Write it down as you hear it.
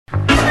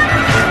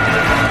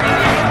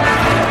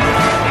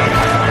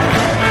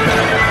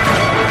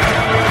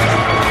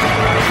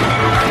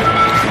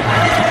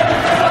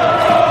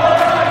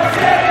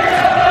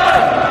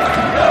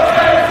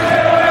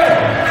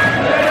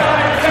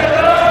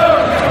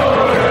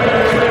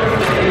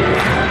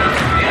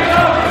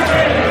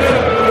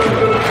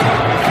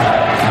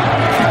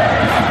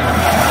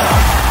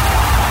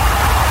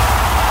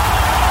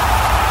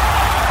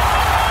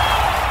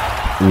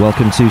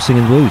welcome to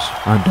Singing Blues.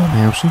 I'm Don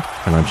Howson.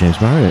 And I'm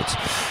James Marriott.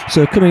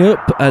 So coming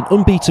up, an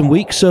unbeaten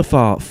week so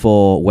far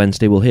for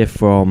Wednesday. We'll hear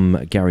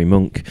from Gary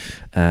Monk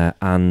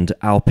and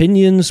our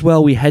opinions.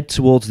 Well, we head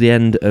towards the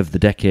end of the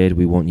decade.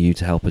 We want you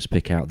to help us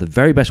pick out the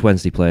very best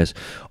Wednesday players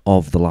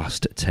of the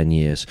last 10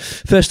 years.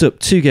 First up,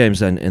 2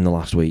 games then in the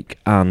last week,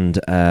 and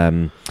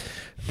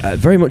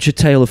very much a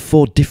tale of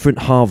 4 different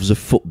halves of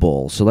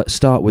football. So let's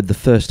start with the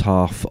first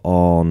half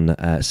on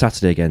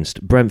Saturday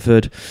against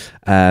Brentford.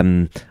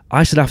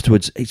 I said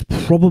afterwards, it's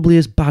probably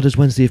as bad as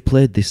Wednesday have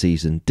played this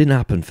season. Didn't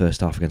happen first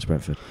half against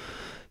Brentford.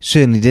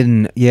 Certainly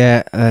didn't.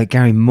 Yeah,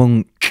 Gary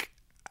Monk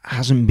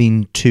hasn't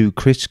been too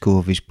critical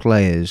of his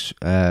players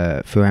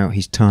throughout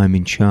his time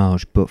in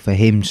charge, but for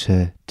him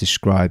to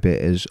describe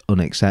it as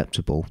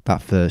unacceptable,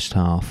 that first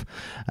half.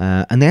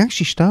 And they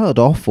actually started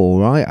off all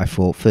right, I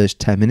thought, first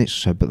 10 minutes or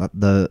so, but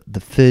the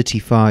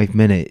 35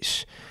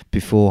 minutes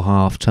before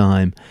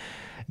half-time,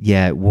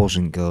 yeah, it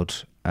wasn't good.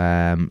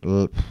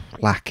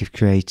 Lack of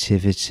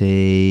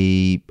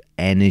creativity,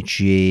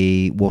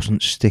 energy,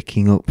 wasn't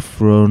sticking up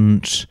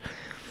front,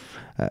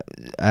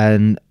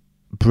 and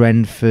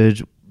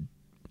Brentford,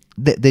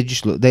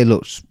 they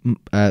looked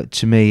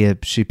to me a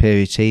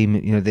superior team.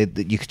 You know,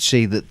 you could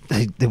see that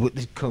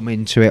they'd come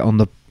into it on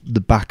the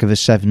back of a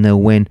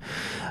 7-0 win,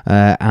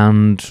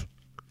 and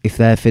if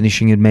their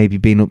finishing had maybe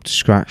been up to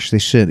scratch, they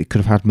certainly could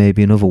have had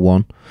maybe another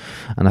one.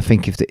 And I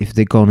think if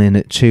they'd gone in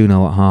at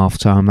 2-0 at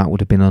half-time, that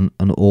would have been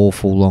an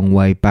awful long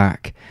way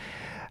back.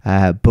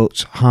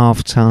 But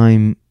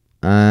half-time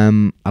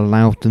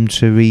allowed them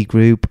to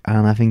regroup,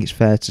 and I think it's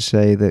fair to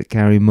say that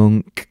Gary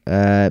Monk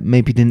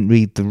maybe didn't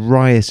read the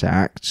riot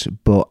act,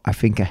 but I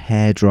think a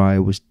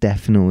hairdryer was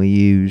definitely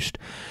used,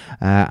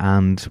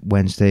 and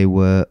Wednesday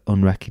were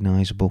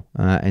unrecognisable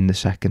in the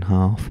second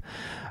half.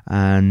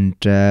 And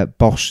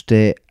bossed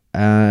it,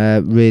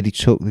 really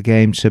took the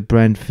game to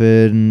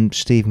Brentford, and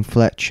Stephen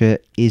Fletcher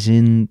is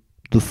in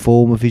the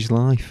form of his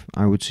life,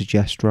 I would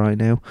suggest, right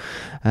now,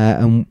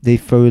 and they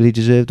thoroughly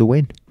deserved a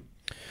win.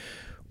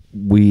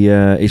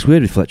 It's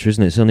weird with Fletcher,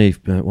 isn't it? It's only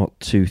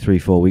 2, 3,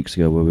 4 weeks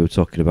ago where we were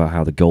talking about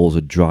how the goals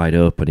had dried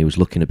up and he was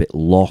looking a bit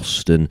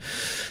lost and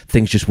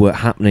things just weren't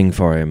happening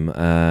for him.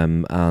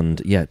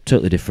 And yeah,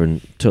 totally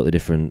different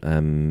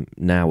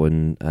now.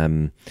 And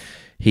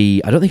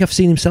I don't think I've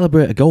seen him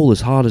celebrate a goal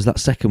as hard as that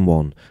second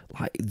one.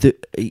 Like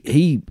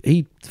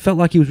he felt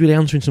like he was really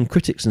answering some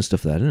critics and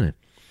stuff there, didn't he?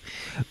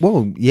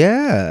 Well,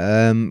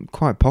 yeah,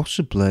 quite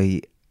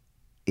possibly.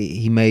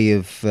 He may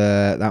have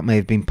that may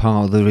have been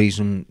part of the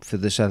reason for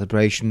the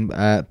celebration,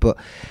 but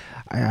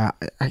I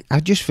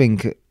just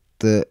think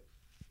that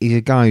he's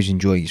a guy who's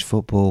enjoying his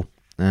football,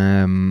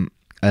 and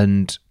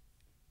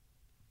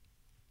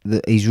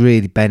that he's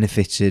really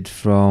benefited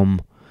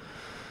from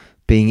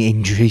being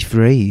injury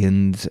free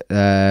and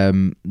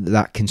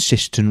that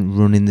consistent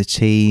run in the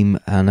team.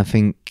 And I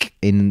think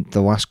in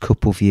the last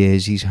couple of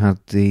years he's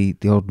had the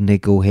odd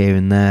niggle here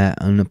and there,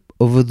 and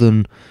other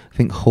than I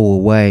think Hull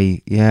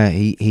away, yeah,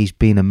 he's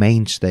been a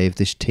mainstay of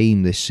this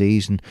team this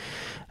season,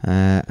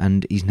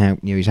 and he's now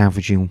he's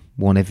averaging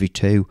 1 every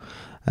 2,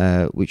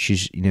 which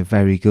is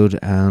very good,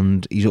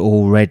 and he's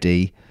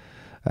already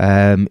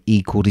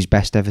equalled his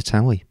best ever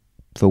tally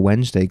for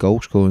Wednesday goal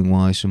scoring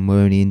wise, and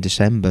we're only in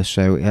December,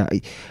 so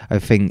I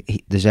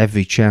think there's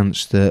every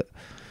chance that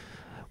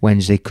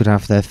Wednesday could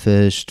have their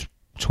first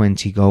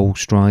 20 goal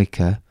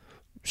striker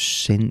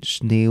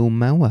since Neil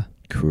Mellor.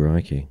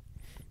 Crikey.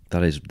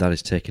 That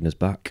is taking us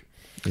back.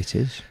 It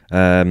is.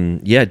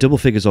 Yeah, double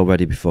figures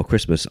already before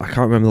Christmas. I can't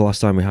remember the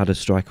last time we had a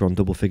striker on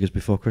double figures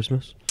before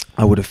Christmas.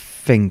 I would have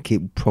think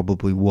it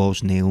probably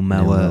was Neil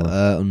Mellor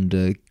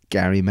under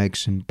Gary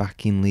Megson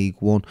back in League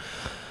One.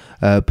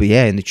 But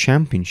yeah, in the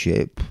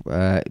Championship,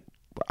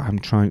 I'm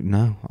trying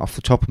now off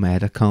the top of my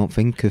head. I can't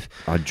think of.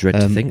 I dread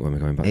to think when we're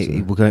going back. I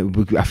think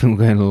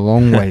we're going a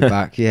long way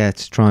back. Yeah,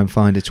 to try and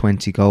find a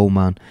 20 goal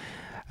man.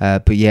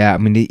 But yeah, I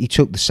mean, he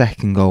took the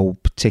second goal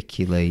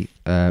particularly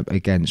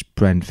against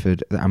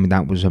Brentford. I mean,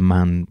 that was a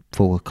man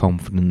full of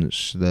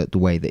confidence. The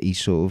way that he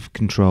sort of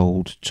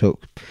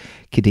took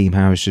Kadeem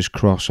Harris's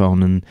cross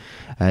on, and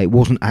it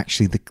wasn't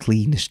actually the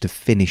cleanest of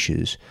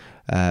finishes,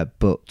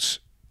 but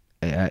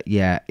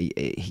yeah,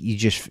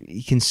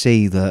 you can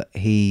see that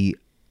he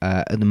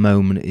at the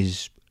moment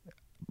is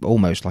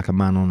almost like a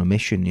man on a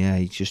mission. Yeah,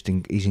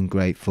 he's in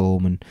great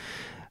form, and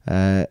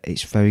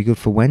it's very good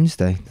for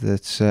Wednesday.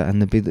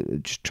 And they're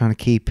just trying to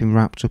keep him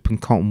wrapped up in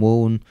cotton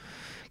wool and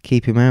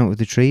keep him out of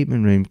the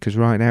treatment room, because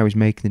right now he's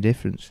making the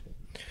difference.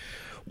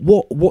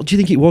 What do you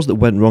think it was that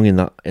went wrong in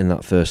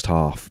that first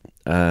half?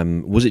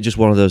 Was it just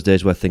one of those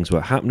days where things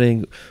weren't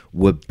happening?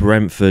 Were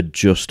Brentford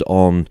just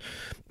on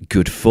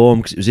good form?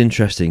 Because it was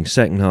interesting.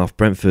 Second half,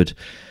 Brentford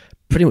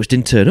pretty much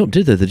didn't turn up,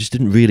 did they? They just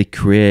didn't really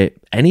create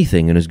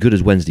anything. And as good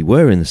as Wednesday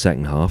were in the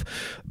second half,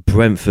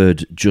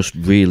 Brentford just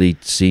really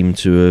seemed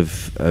to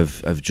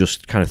have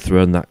just kind of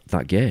thrown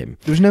that game.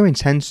 There was no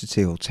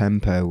intensity or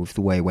tempo with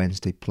the way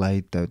Wednesday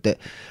played, though.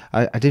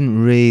 I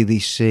didn't really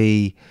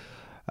see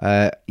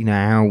how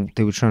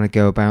they were trying to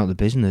go about the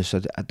business.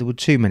 There were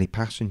too many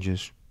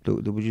passengers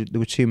There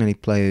were too many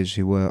players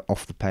who were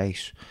off the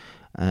pace,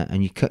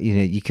 and you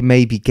can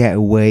maybe get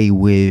away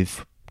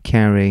with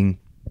carrying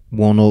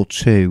one or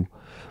two,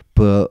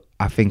 but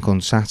I think on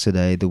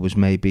Saturday there was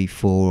maybe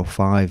 4 or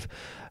 5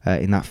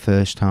 in that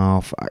first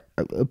half.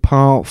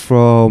 Apart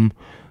from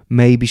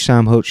maybe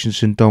Sam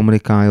Hutchinson,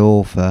 Dominic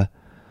Iorfa,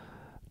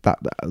 that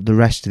the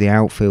rest of the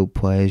outfield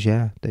players,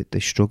 they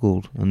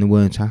struggled and they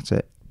weren't at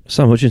it.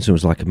 Sam Hutchinson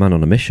was like a man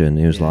on a mission.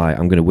 He was like,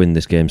 "I'm going to win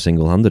this game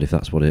single-handed if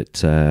that's what it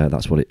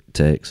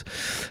takes."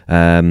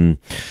 All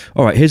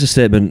right, here's a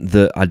statement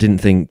that I didn't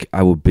think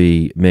I would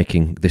be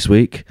making this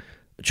week.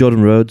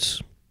 Jordan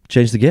Rhodes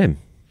changed the game.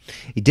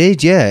 He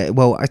did, yeah.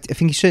 Well, I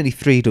think he certainly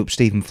freed up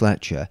Stephen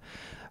Fletcher.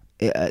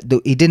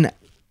 He didn't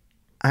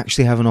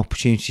actually have an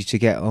opportunity to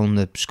get on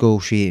the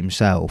score sheet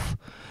himself,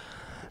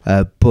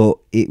 but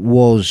it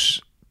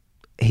was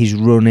his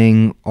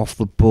running off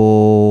the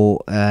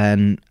ball,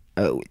 and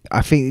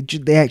I think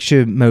the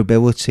extra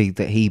mobility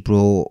that he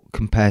brought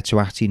compared to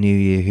Atty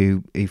New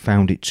who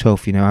found it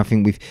tough. I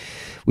think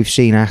we've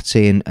seen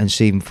Atty and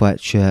Stephen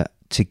Fletcher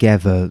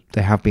together.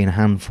 They have been a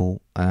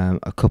handful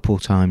a couple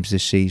of times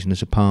this season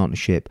as a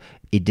partnership.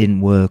 It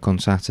didn't work on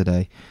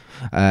Saturday,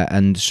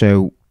 and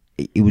so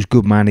it was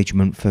good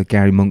management for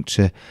Gary Monk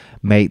to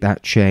make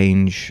that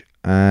change.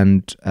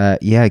 And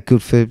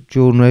good for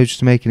Jordan Rhodes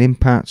to make an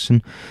impact.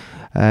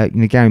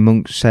 And Gary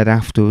Monk said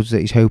afterwards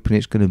that he's hoping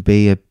it's going to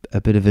be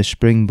a bit of a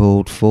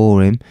springboard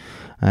for him,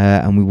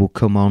 and we will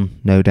come on,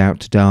 no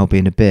doubt, to Derby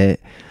in a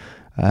bit.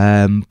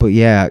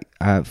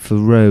 For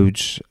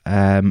Rhodes,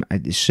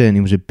 it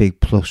certainly was a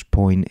big plus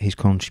point, his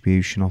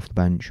contribution off the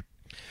bench.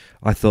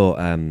 I thought,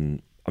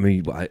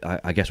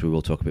 I guess we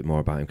will talk a bit more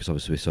about him because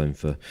obviously we saw him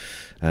for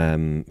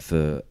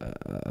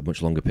a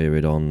much longer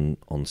period on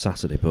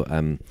Saturday. But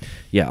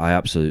I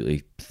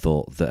absolutely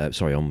thought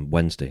that. On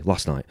Wednesday,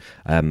 last night.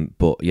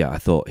 I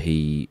thought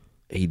he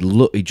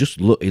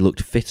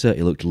looked fitter.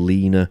 He looked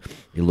leaner.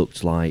 He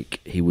looked like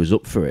he was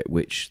up for it,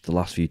 which the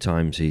last few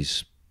times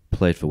he's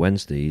played for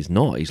Wednesday, he's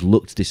not. He's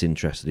looked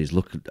disinterested. He's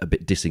looked a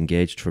bit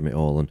disengaged from it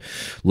all, and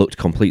looked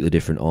completely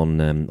different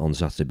on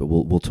Saturday. But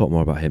we'll talk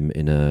more about him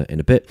in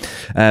a bit.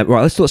 Right,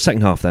 let's look at the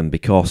second half then,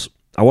 because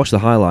I watched the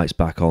highlights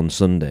back on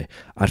Sunday.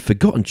 I'd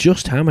forgotten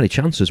just how many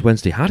chances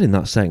Wednesday had in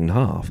that second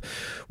half.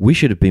 We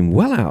should have been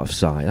well out of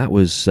sight. That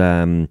was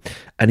an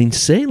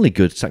insanely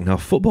good second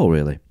half football,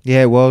 really.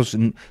 Yeah, it was.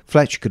 And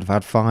Fletcher could have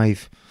had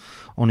 5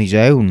 on his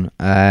own.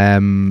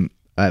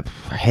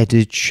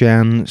 Headed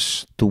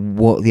chance,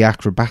 the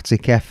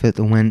acrobatic effort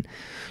that went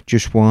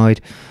just wide.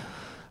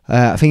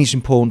 I think it's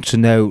important to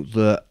note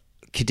that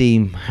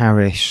Kadeem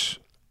Harris,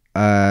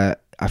 I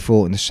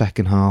thought in the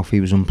second half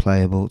he was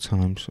unplayable at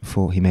times. I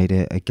thought he made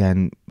it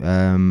again.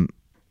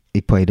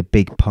 He played a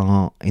big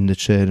part in the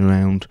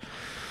turnaround.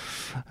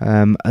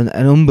 An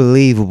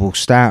unbelievable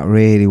stat,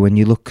 really, when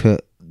you look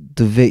at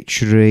the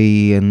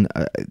victory and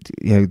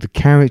the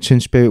character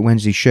and spirit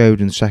Wednesday showed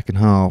in the second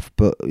half.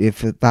 But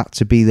if that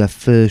to be their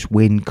first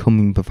win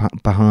coming from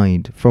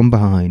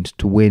behind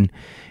to win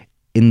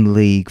in the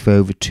league for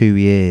over 2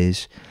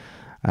 years,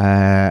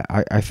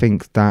 I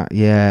think that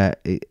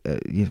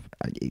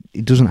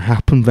it doesn't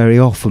happen very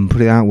often,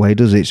 put it that way,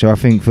 does it? So I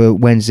think for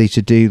Wednesday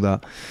to do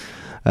that,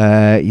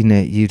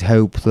 you'd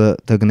hope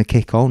that they're going to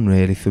kick on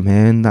really from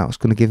here, and that's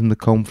going to give them the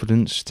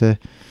confidence to.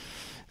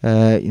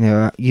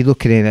 You're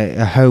looking at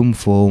a home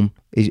form.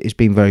 It's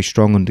been very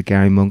strong under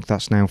Gary Monk.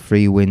 That's now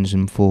 3 wins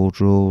and 4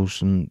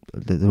 draws, and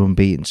they're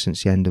unbeaten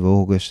since the end of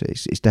August.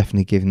 It's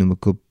definitely given them a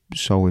good,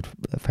 solid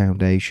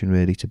foundation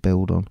really to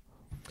build on.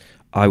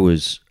 I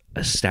was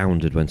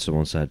astounded when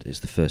someone said it's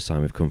the first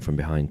time we've come from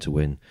behind to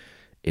win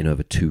in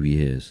over 2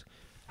 years.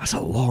 That's a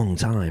long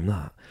time,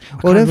 that.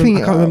 I can't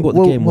remember what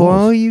the game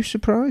was. Are you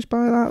surprised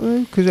by that,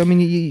 though? Because,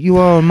 you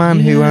are a man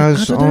who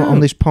has, on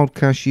this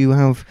podcast, you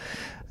have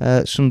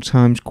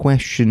sometimes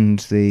questioned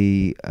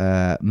the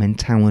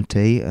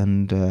mentality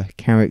and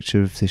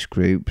character of this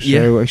group.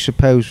 So I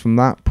suppose from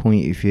that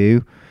point of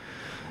view,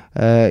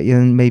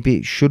 maybe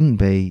it shouldn't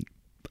be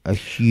a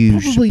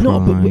huge Probably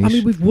surprise. Not,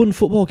 but we've won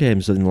football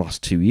games in the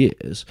last 2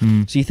 years.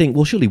 So you think,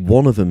 well, surely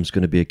one of them's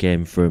going to be a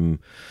game from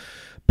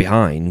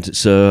behind.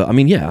 So,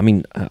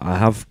 I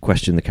have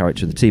questioned the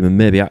character of the team, and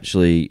maybe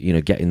actually,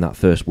 getting that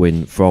first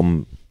win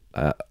from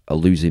a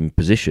losing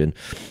position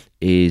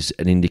is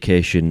an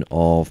indication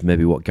of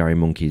maybe what Gary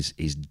Monk is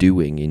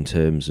doing in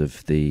terms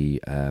of the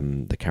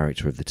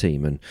character of the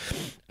team.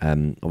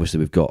 And obviously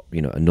we've got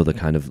another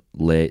kind of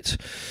late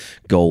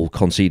goal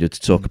conceded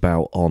to talk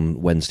about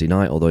on Wednesday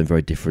night, although in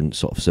very different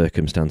sort of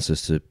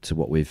circumstances to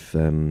what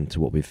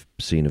we've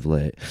seen of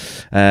late.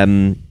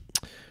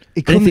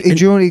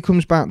 It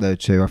comes back though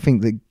too. I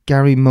think that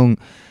Gary Monk,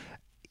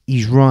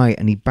 he's right,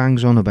 and he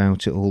bangs on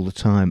about it all the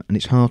time, and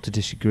it's hard to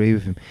disagree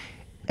with him.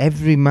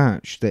 Every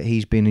match that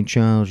he's been in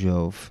charge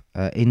of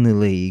in the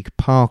league,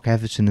 Park,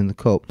 Everton, and the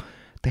Cup,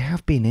 they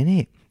have been in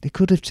it. They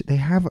could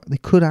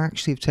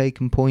actually have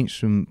taken points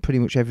from pretty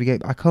much every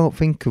game. I can't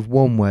think of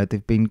one where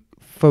they've been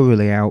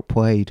thoroughly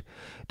outplayed.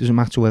 It doesn't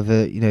matter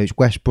whether it's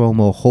West Brom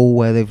or Hull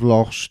where they've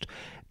lost.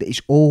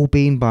 it's all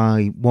been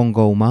by 1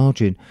 goal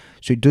margin.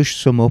 So it does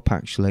sum up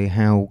actually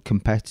how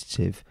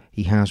competitive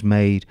he has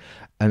made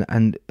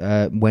and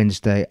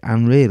Wednesday,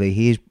 and really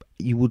he is.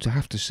 You would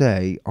have to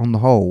say, on the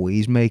whole,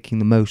 he's making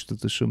the most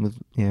of the sum of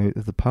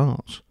of the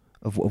parts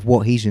of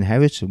what he's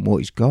inherited and what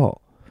he's got.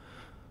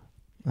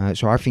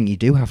 So I think you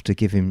do have to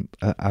give him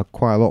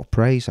quite a lot of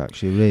praise,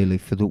 actually, really,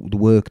 for the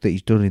work that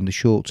he's done in the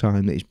short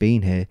time that he's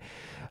been here.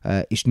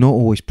 It's not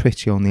always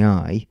pretty on the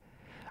eye.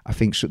 I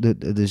think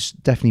there's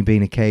definitely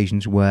been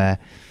occasions where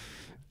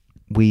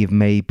we have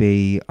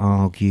maybe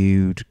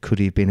argued, could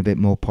he have been a bit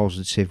more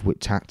positive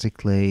with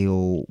tactically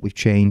or with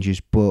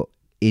changes, but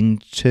in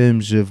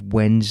terms of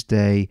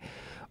Wednesday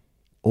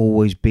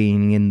always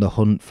being in the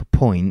hunt for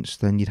points,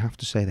 then you'd have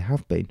to say they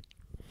have been.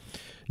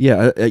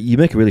 Yeah, you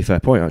make a really fair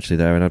point actually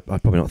there, and I've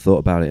probably not thought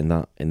about it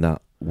in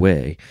that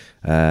way.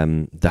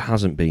 There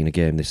hasn't been a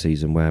game this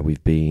season where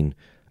we've been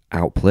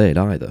outplayed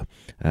either.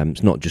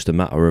 It's not just a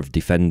matter of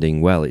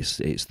defending well. It's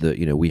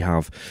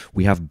that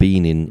we have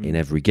been in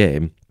every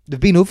game. There've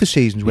been other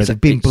seasons where they've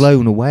been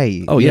blown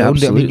away. Oh yeah,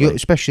 absolutely.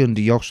 Especially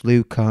under Jos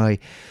Luhukay.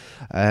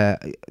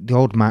 The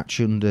odd match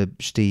under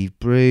Steve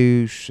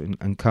Bruce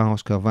and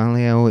Carlos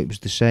Carvalho, it was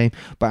the same.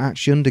 But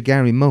actually under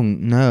Gary Monk,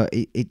 no,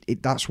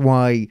 that's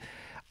why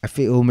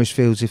almost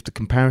feels as if the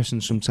comparison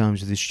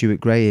sometimes with the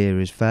Stuart Gray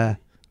era is fair,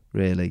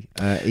 really.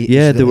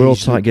 There were all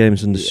tight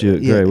games under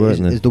Stuart Gray,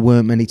 weren't there? There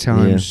weren't many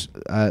times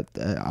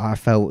I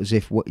felt as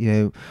if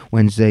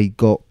Wednesday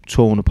got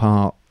torn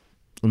apart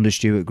under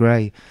Stuart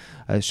Gray.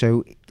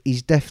 So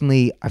he's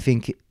definitely, I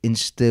think,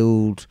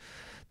 instilled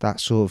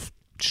that sort of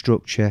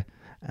structure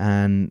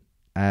and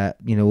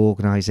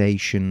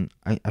organisation.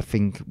 I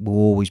think will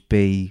always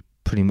be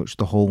pretty much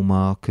the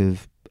hallmark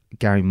of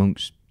Gary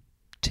Monk's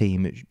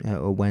team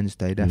at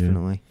Wednesday,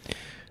 definitely.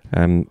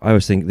 I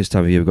always think this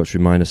time of year we've got to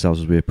remind ourselves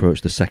as we approach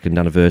the 2nd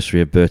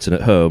anniversary of Burton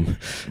at home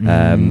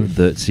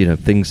that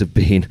things have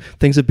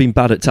been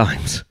bad at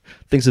times.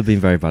 Things have been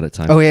very bad at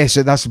times. Oh yeah,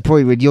 so that's the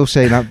point when you're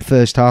saying that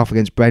first half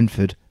against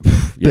Brentford,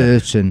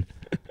 Burton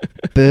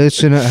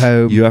at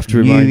home. You have to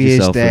remind New Year's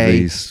yourself Day, of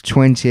these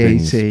 2018.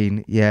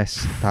 things.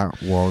 Yes,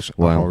 that was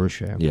a horror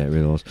show. Yeah, it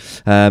really was.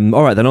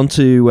 All right, then on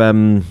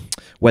to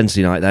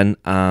Wednesday night then,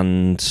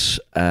 and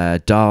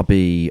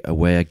Derby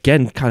away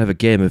again. Kind of a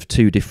game of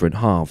two different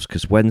halves,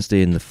 because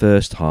Wednesday in the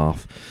first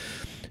half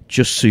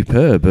just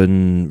superb,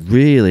 and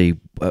really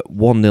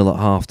 1-0 at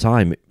half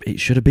time. It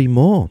should have been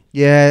more.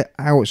 Yeah,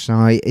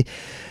 outside.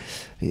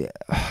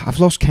 I've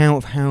lost count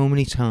of how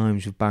many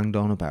times we've banged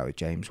on about it,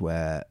 James,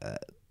 where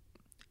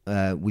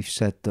we've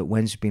said that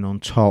Wednesday's been on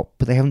top,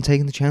 but they haven't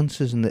taken the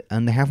chances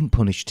and they haven't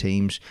punished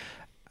teams,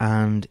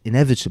 and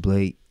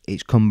inevitably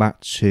it's come back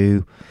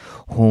to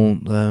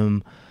haunt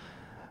them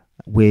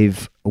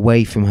with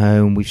away from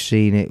home. We've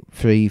seen it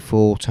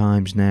 3-4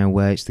 times now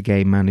where it's the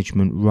game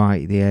management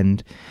right at the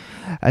end,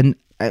 and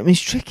I mean,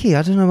 it's tricky.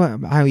 I don't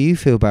know how you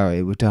feel about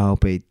it with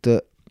Derby,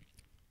 that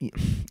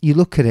you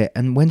look at it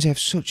and Wednesday have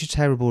such a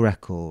terrible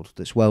record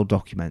that's well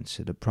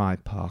documented at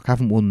Pride Park.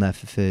 Haven't won there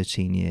for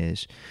 13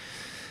 years.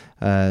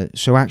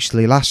 So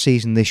actually last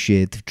season, this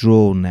year, they've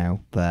drawn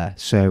now there.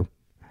 So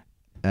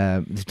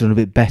they've done a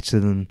bit better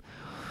than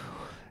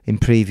in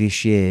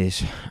previous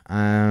years.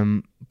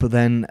 But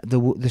then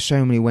there's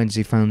so many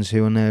Wednesday fans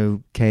who I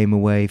know came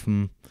away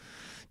from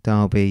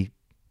Derby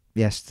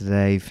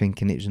yesterday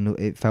thinking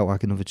it felt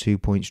like another 2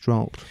 points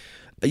dropped.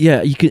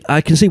 Yeah,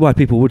 I can see why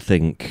people would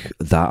think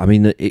that. I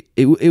mean,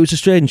 it was a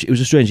strange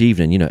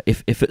evening.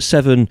 If at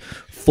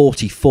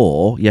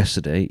 7:44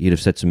 yesterday you'd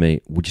have said to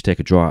me, "Would you take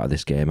a draw out of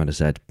this game?" I'd have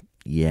said,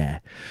 "Yeah."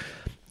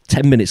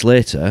 10 minutes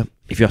later,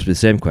 if you asked me the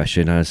same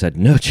question, I'd have said,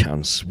 "No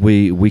chance.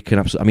 We can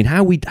absolutely."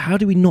 I mean, how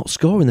do we not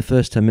score in the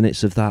first 10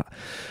 minutes of that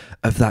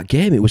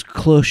game? It was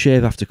close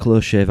shave after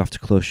close shave after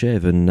close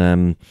shave,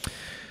 and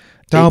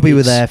Derby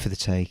were there for the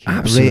taking.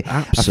 Absolutely.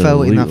 I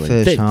felt in that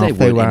first half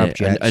they were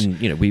abject. And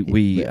we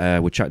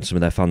were chatting to some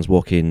of their fans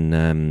walking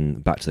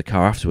back to the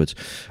car afterwards,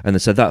 and they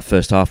said that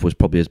first half was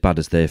probably as bad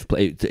as they've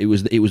played. It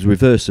was the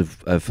reverse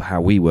of how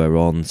we were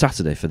on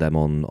Saturday for them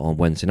on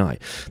Wednesday night.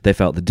 They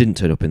felt they didn't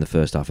turn up in the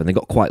first half, and they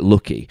got quite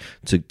lucky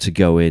to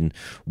go in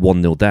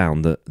 1-0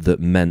 down. That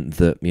meant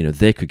that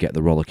they could get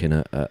the rollicking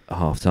at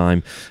half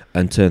time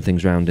and turn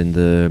things around in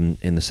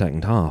the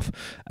second half.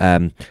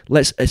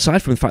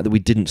 Aside from the fact that we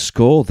didn't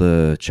score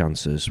the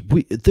chances,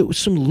 there was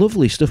some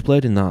lovely stuff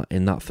played in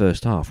that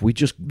first half. We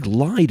just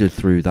glided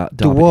through that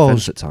Derby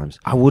defence at times.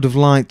 I would have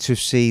liked to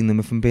have seen them,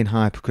 if I'm being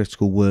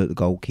hypercritical, work the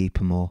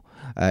goalkeeper more.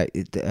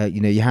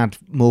 You had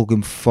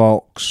Morgan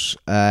Fox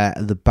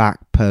at the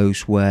back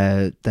post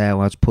where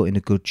Dale had put in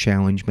a good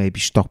challenge,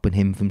 maybe stopping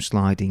him from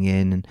sliding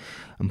in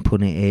and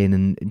putting it in,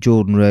 and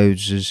Jordan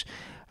Rhodes has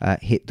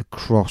hit the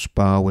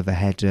crossbar with a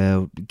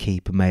header. The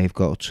keeper may have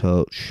got a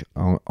touch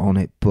on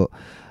it, but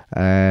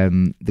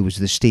there was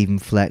the Stephen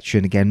Fletcher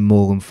and again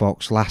Morgan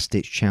Fox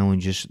last-ditch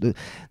challenges.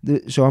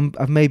 So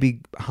I've maybe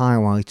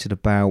highlighted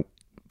about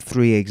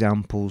 3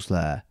 examples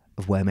there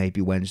of where maybe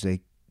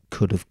Wednesday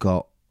could have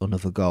got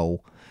another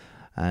goal.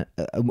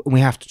 We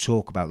have to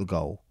talk about the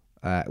goal.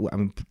 I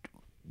mean,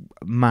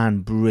 man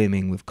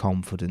brimming with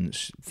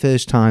confidence.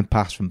 First time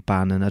pass from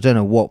Bannon. I don't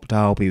know what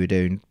Derby were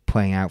doing,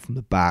 playing out from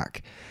the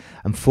back.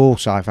 And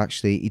Forsyth,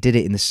 actually, he did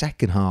it in the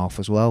second half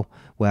as well,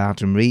 where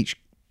Adam Reach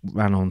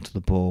ran onto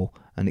the ball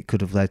and it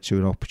could have led to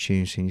an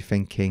opportunity. And you're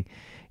thinking,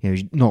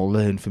 he's not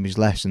learned from his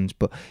lessons.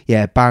 But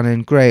yeah,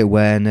 Bannon, great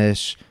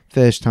awareness.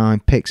 First time,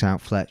 picks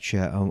out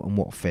Fletcher, and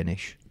what a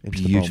finish.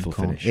 Beautiful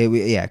finish.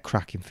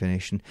 Cracking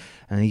finish.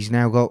 And he's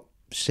now got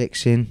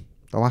 6 in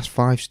the last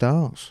 5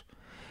 starts.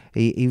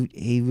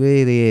 He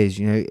really is.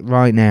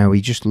 Right now, he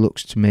just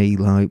looks to me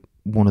like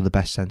one of the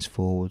best centre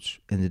forwards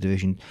in the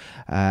division.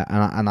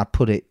 And I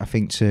put it, I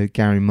think, to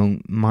Gary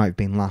Monk, might have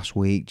been last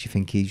week. Do you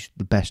think he's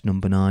the best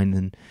number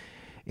 9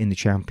 in the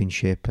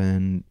Championship?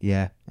 And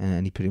yeah,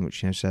 and he pretty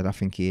much said, I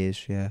think he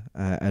is. Yeah,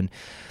 and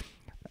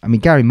I mean,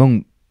 Gary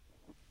Monk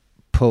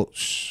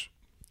puts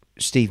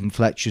Stephen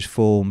Fletcher's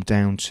form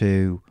down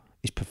to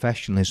his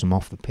professionalism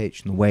off the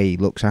pitch and the way he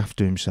looks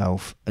after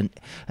himself, and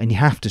you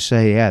have to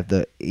say,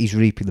 that he's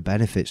reaping the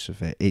benefits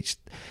of it.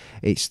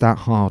 It's that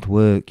hard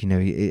work,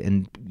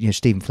 and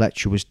Stephen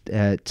Fletcher was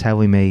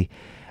telling me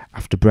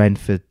after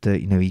Brentford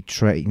that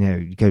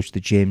he goes to the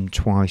gym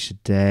twice a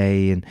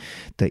day and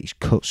that he's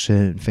cut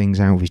certain things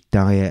out of his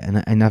diet,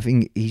 and I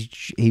think he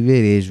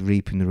really is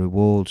reaping the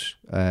rewards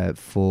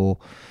for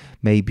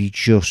maybe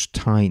just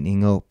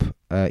tightening up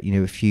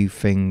a few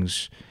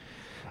things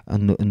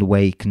and the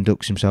way he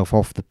conducts himself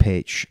off the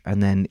pitch,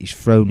 and then he's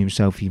thrown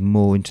himself even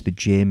more into the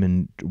gym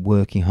and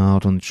working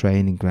hard on the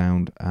training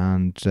ground,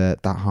 and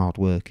that hard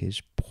work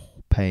is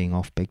paying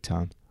off big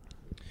time.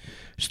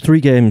 It's 3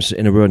 games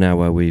in a row now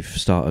where we've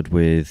started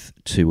with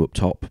 2 up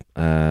top,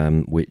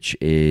 which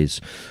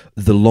is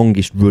the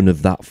longest run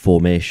of that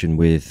formation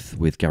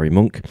with Gary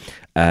Monk,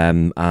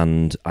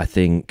 and I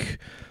think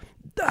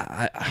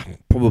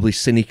probably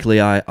cynically,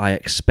 I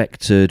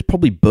expected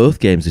probably both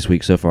games this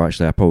week so far.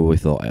 Actually, I probably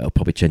thought I'll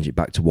probably change it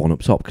back to 1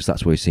 up top because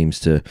that's where he seems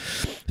to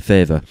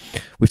favour.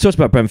 We've talked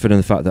about Brentford and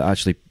the fact that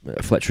actually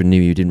Fletcher and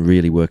New didn't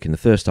really work in the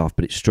first half,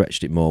 but it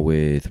stretched it more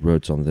with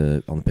Rhodes on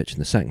the pitch in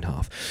the second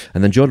half.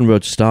 And then Jordan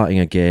Rhodes starting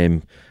a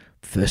game.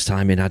 First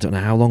time in I don't know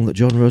how long that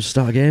Jordan Rhodes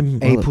started a game.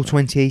 April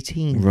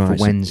 2018 for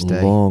Wednesday.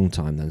 A long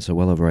time then, so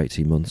well over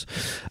 18 months.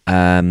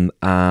 And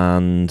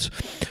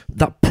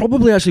that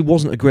probably actually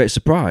wasn't a great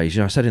surprise.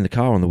 I said in the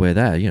car on the way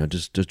there,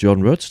 does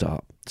Jordan Rhodes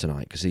start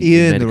tonight? Because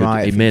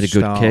he made a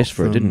good case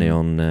for it, didn't he,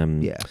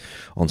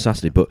 on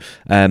Saturday? But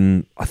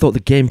I thought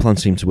the game plan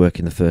seemed to work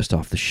in the first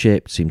half. The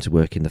shape seemed to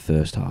work in the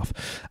first half.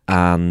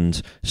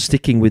 And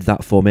sticking with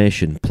that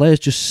formation, players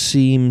just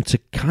seem to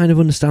kind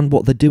of understand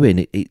what they're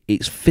doing.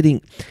 It's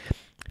fitting.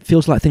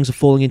 Feels like things are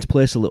falling into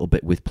place a little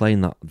bit with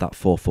playing that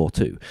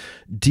 4-4-2.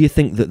 Do you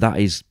think that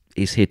is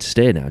here to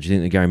stay now? Do you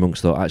think that Gary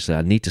Monk's thought, actually,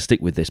 I need to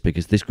stick with this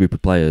because this group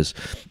of players,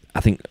 I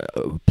think,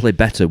 play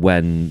better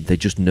when they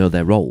just know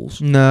their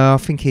roles? No, I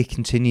think he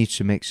continues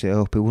to mix it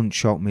up. It wouldn't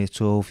shock me at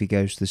all if he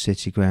goes to the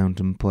City Ground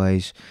and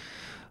plays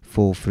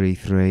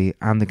 4-3-3,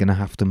 and they're going to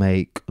have to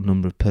make a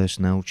number of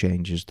personnel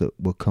changes that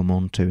we'll come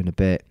on to in a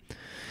bit.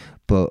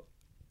 But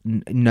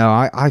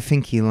no, I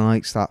think he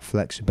likes that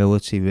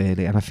flexibility,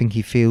 really, and I think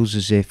he feels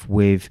as if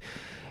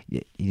he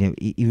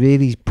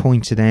really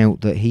pointed out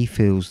that he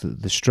feels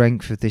that the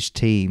strength of this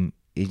team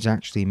is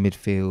actually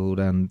midfield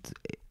and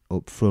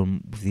up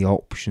front with the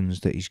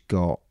options that he's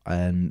got,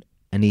 and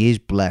he is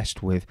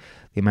blessed with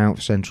the amount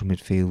of central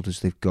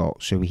midfielders they've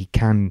got, so he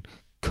can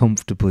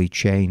comfortably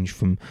change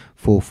from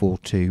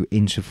 4-4-2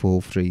 into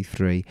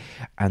 4-3-3,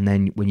 and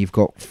then when you've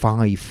got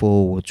 5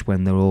 forwards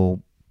when they're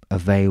all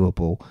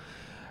available,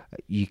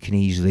 you can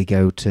easily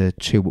go to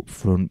 2 up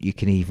front. You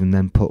can even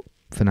then put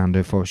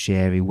Fernando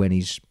Forestieri when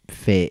he's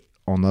fit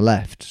on the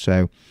left.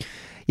 So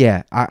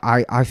yeah,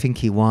 I think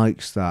he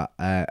likes that,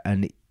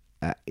 and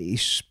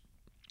it's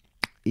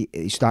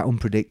that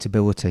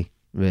unpredictability,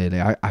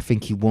 really. I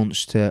think he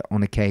wants to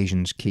on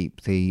occasions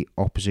keep the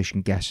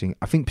opposition guessing,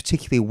 I think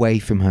particularly away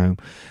from home.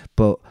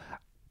 But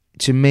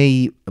to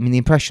me, I mean, the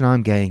impression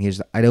I'm getting is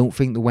that I don't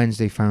think the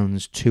Wednesday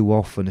fans too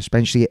often,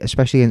 especially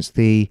against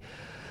the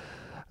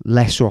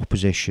lesser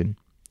opposition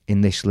in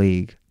this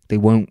league, they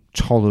won't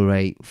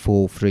tolerate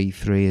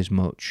 4-3-3 as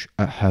much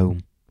at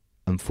home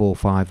and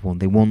 4-5-1.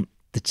 They want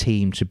the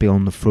team to be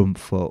on the front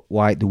foot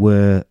like they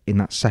were in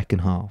that second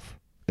half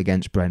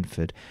against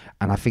Brentford,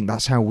 and I think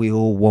that's how we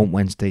all want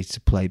Wednesday to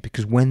play,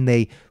 because when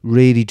they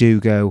really do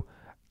go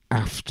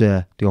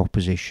after the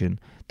opposition,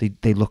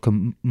 they look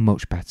a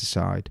much better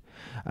side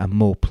and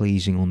more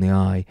pleasing on the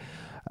eye.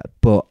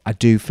 But I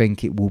do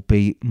think it will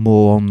be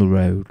more on the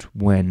road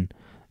when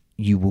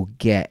you will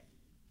get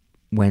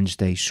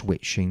Wednesday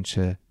switching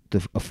to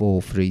a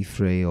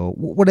 4-3-3 or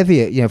whatever,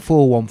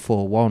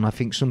 4-1-4-1.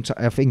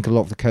 I think a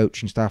lot of the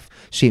coaching staff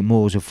see it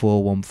more as a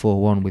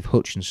 4-1-4-1 with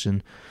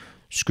Hutchinson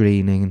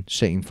screening and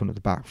sitting in front of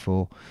the back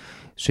four.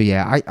 So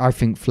yeah, I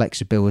think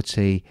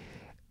flexibility.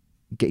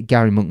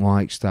 Gary Monk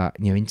likes that.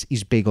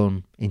 He's big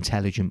on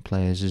intelligent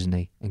players, isn't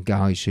he? And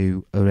guys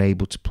who are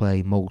able to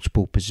play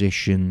multiple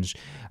positions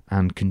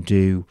and can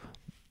do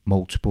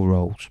multiple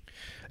roles.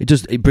 It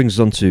does. It brings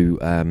us on to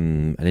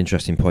an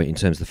interesting point in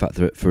terms of the fact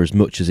that for as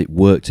much as it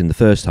worked in the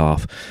first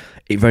half,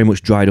 it very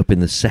much dried up in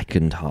the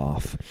second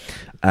half.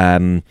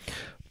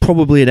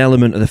 Probably an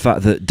element of the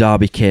fact that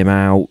Derby came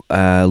out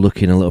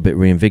looking a little bit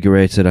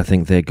reinvigorated. I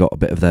think they got a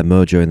bit of their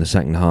mojo in the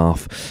second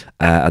half,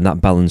 and that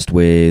balanced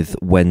with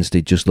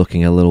Wednesday just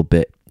looking a little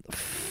bit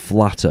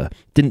flatter.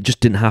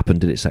 Didn't happen,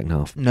 did it? Second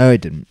half? No,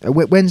 it didn't.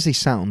 Wednesday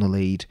sat on the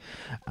lead,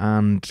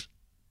 and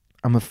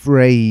I'm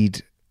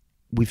afraid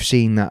we've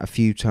seen that a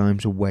few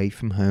times away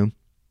from home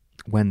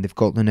when they've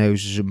got the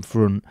noses in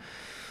front.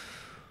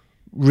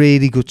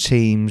 Really good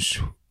teams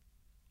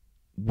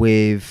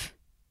with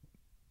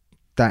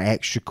that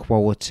extra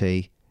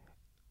quality,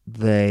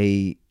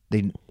 they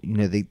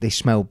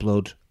smell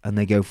blood and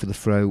they go for the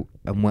throat,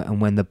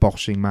 and when they're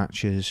bossing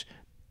matches,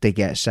 they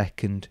get a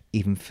second,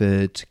 even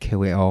third to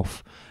kill it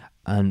off.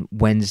 And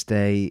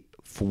Wednesday,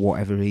 for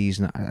whatever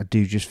reason, I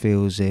do just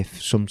feel as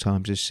if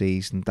sometimes this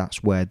season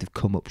that's where they've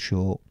come up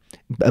short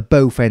at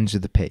both ends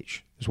of the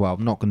pitch as well.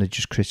 I'm not going to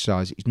just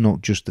criticise it. It's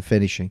not just the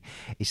finishing,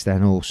 it's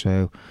then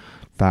also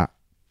that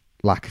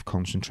lack of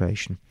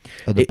concentration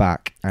at the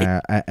back,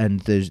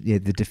 and there's the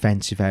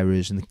defensive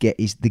errors and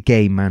the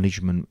game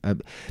management.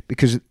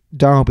 Because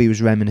Derby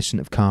was reminiscent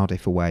of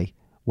Cardiff away,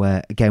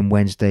 where again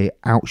Wednesday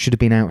should have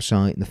been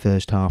outside in the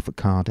first half at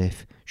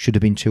Cardiff, should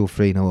have been 2 or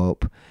 3-0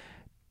 up,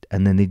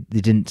 and then they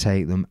didn't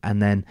take them.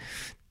 And then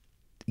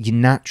you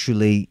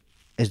naturally,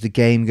 as the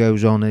game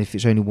goes on, and if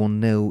it's only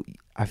 1-0,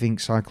 I think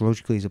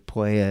psychologically as a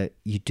player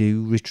you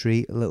do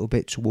retreat a little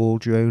bit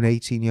towards your own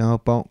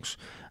 18-yard box,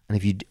 and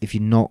if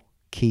you're not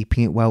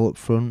keeping it well up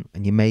front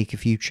and you make a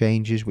few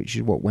changes, which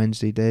is what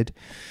Wednesday did,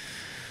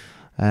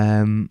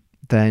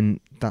 then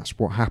that's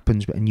what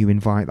happens, and you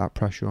invite that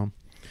pressure on.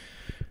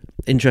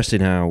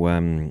 Interesting how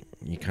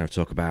you kind of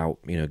talk about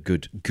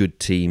good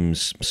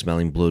teams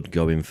smelling blood,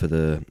 going for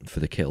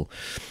the kill.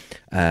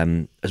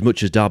 As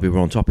much as Derby were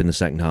on top in the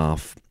second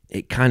half,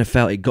 it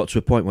got to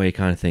a point where you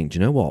kind of think, do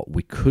you know what,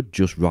 we could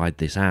just ride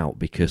this out,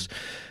 because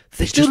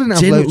they just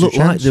didn't look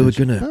like they were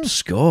going to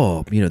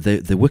score.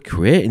 They were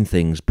creating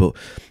things, but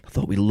I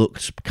thought we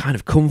looked kind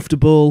of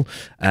comfortable.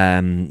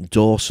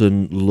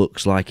 Dawson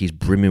looks like he's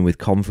brimming with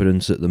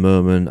confidence at the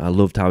moment. I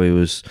loved how he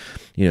was,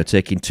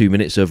 taking 2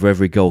 minutes over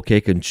every goal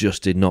kick and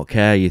just did not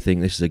care. You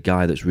think this is a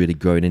guy that's really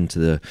growing into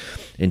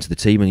the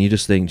team, and you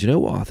just think, do you know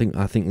what? I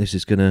think this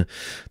is gonna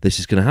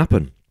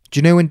happen. Do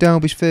you know when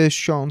Derby's first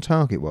shot on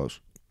target was?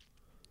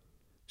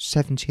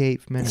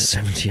 78th minute.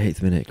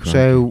 78th minute. Crikey.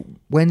 So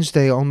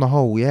Wednesday, on the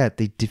whole,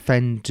 they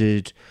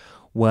defended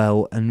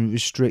well and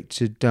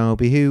restricted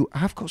Derby, who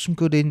have got some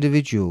good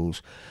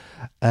individuals.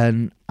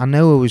 And I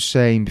know I was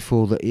saying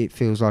before that it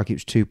feels like it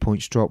was 2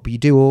 points drop, but you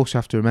do also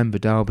have to remember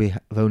Derby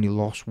have only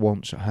lost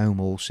once at home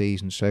all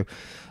season. So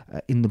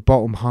in the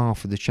bottom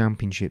half of the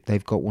Championship,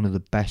 they've got one of the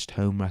best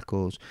home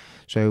records.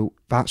 So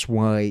that's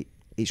why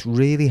it's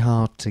really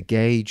hard to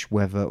gauge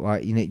whether,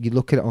 you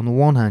look at it on the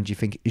one hand, you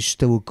think it's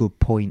still a good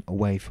point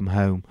away from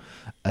home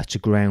at a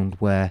ground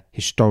where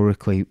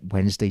historically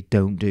Wednesday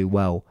don't do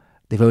well.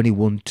 They've only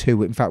won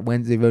 2. In fact,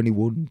 they've only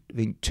won, I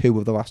think, 2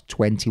 of the last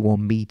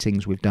 21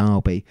 meetings with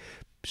Derby.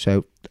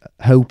 So,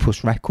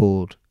 hopeless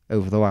record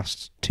over the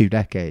last 2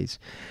 decades.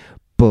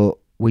 But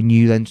when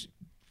you then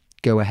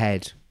go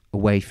ahead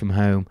away from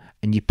home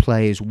and you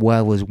play as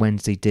well as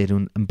Wednesday did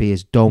and be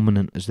as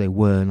dominant as they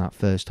were in that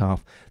first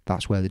half,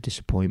 that's where the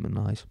disappointment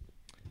lies.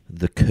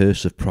 The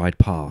curse of Pride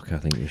Park, I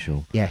think we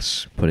shall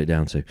put it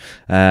down to.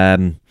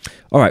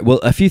 All right, well,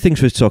 a few things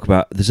for us to talk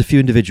about. There's a few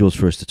individuals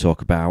for us to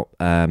talk about.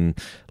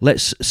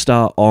 Let's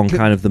start on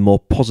kind of the more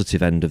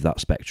positive end of that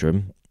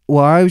spectrum.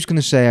 Well, I was going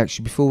to say,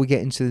 actually, before we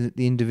get into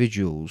the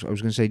individuals, I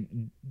was going to say,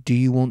 do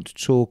you want to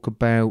talk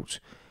about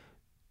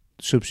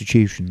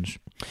substitutions?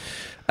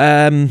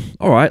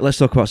 All right, let's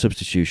talk about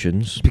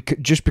substitutions.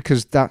 Just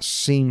because that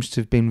seems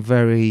to have been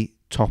very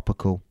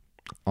topical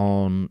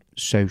on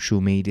social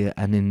media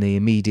and in the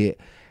immediate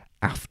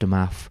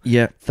aftermath.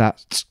 Yeah.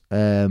 That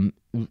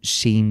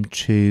seemed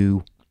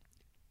to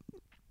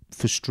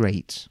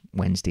frustrate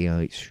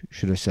Wednesdayites,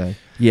 should I say.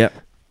 Yeah.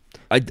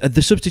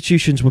 The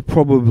substitutions were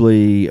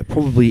probably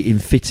in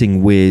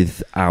fitting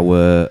with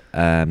our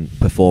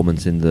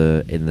performance in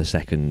the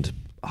second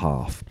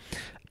half.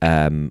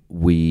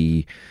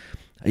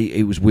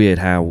 It was weird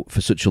how for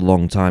such a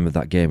long time of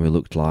that game it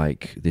looked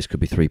like this could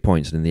be 3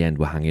 points, and in the end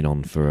we're hanging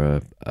on for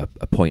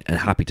a point and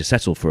happy to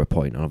settle for a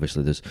point. And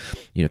obviously there's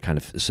kind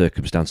of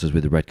circumstances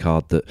with the red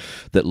card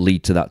that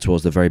lead to that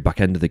towards the very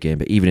back end of the game.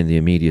 But even in the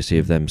immediacy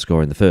of them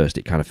scoring the first,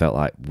 it kind of felt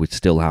like we're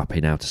still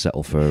happy now to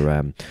settle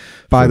for.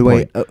 By the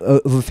way,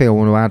 other thing I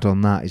want to add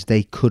on that is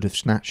they could have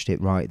snatched it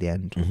right at the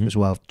end as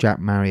well. Jack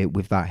Marriott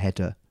with that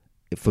header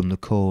from the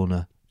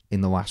corner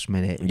in the last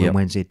minute when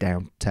Wednesday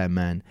down 10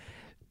 men.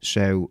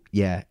 So,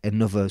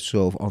 another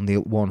sort of, on the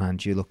one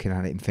hand, you're looking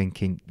at it and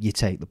thinking, you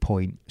take the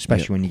point,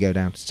 especially when you go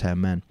down to 10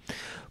 men.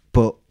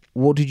 But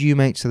what did you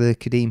make to the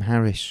Kadeem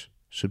Harris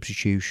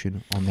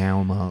substitution on the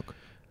hour mark?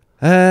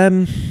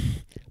 I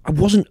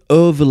wasn't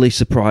overly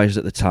surprised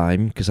at the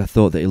time because I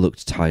thought that he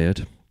looked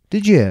tired.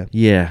 Did you?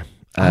 Yeah.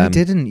 I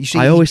didn't. You see,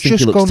 I always think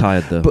he looks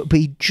tired, though. But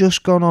he'd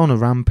just gone on a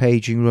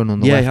rampaging run on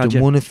the left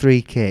and won a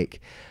free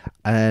kick.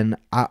 And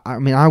I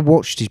mean, I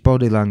watched his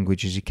body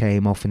language as he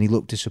came off, and he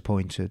looked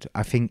disappointed.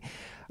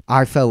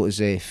 I felt as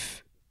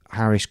if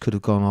Harris could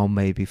have gone on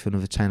maybe for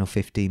another 10 or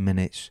 15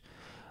 minutes,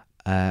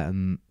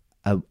 and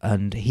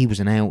he was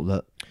an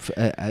outlet.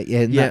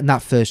 In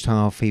that first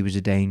half, he was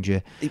a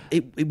danger.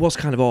 It was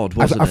kind of odd,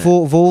 wasn't it? I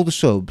thought of all the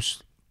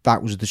subs,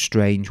 that was the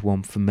strange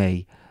one for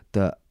me.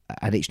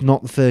 And it's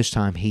not the first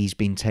time he's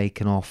been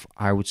taken off,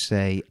 I would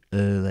say,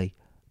 early.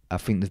 I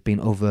think there's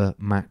been other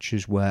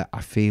matches where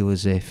I feel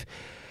as if...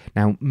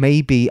 Now,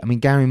 maybe... I mean,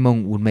 Gary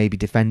Monk would maybe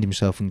defend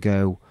himself and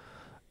go,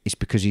 it's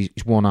because he's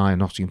one eye on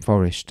Nottingham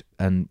Forest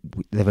and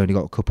they've only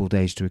got a couple of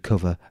days to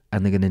recover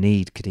and they're going to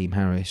need Kadeem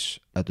Harris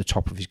at the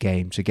top of his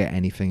game to get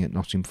anything at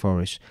Nottingham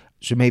Forest.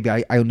 So maybe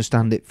I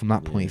understand it from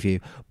that point of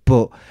view.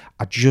 But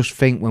I just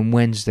think when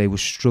Wednesday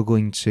was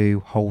struggling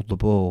to hold the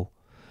ball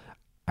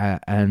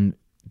and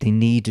they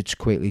needed to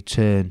quickly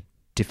turn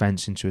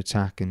defence into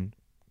attack, and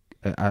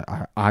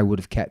I would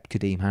have kept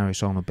Kadeem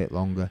Harris on a bit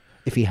longer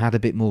if he had a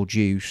bit more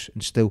juice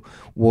and still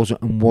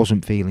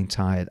wasn't feeling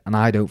tired. And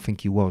I don't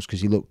think he was, because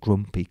he looked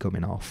grumpy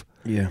coming off.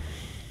 Yeah.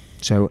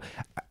 So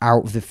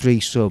out of the 3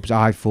 subs,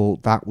 I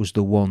thought that was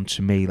the one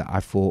to me that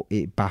I thought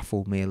it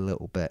baffled me a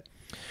little bit.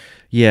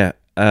 Yeah.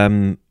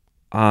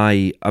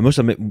 I must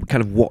admit,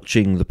 kind of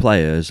watching the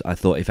players, I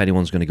thought if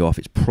anyone's going to go off,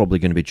 it's probably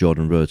going to be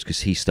Jordan Rhodes,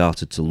 because he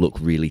started to look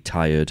really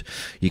tired.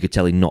 You could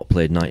tell he'd not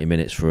played 90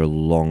 minutes for a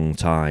long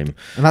time.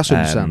 And that's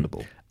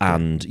understandable.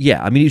 And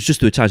yeah, I mean, it was just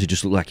there were times he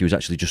just looked like he was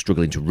actually just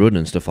struggling to run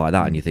and stuff like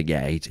that. And you think,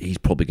 yeah, he's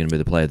probably going to be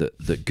the player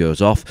that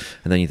goes off.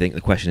 And then you think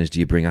the question is, do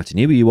you bring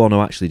Atinibu on,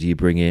 or actually do you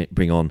bring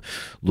on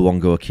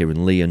Luongo or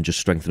Kieran Lee and just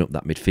strengthen up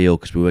that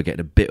midfield, because we were getting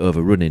a bit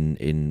overrun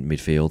in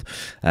midfield.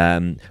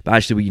 But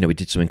actually, we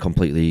did something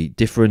completely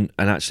different.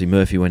 And actually,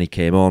 Murphy, when he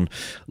came on,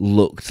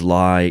 looked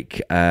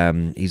like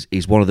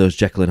he's one of those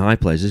Jekyll and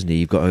Hyde players, isn't he?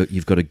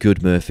 You've got a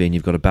good Murphy and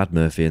you've got a bad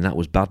Murphy, and that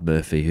was bad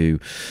Murphy who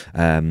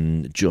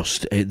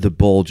the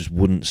ball just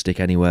wouldn't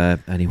stick anywhere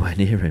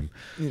near him.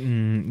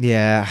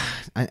 Yeah,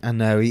 I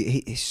know.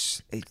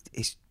 It's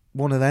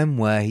one of them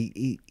where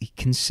he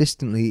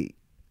consistently,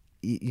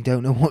 you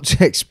don't know what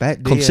to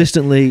expect.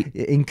 Consistently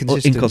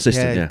inconsistent.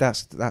 Yeah,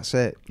 that's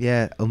it.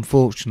 Yeah,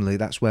 unfortunately,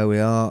 that's where we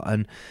are.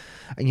 And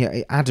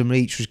Adam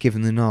Reach was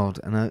given the nod,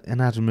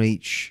 and Adam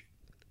Reach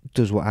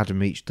does what Adam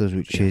Reach does,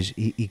 which is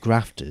he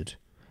grafted.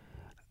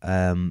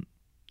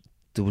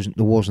 There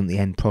wasn't the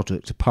end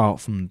product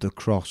apart from the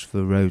cross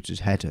for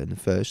Rhodes' header in the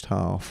first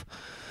half.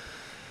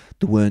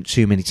 There weren't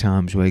too many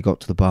times where he got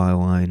to the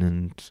byline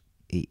and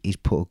he's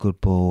put a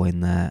good ball in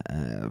there.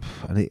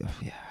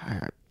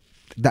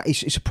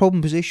 It's a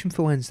problem position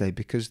for Wednesday,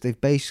 because they've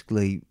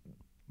basically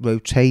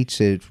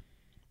rotated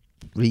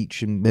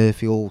Reach and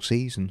Murphy all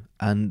season,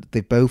 and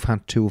they've both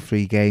had 2 or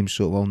 3 games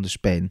sort of on the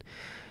spin,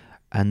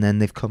 and then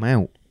they've come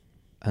out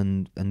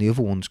and the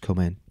other ones come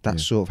in.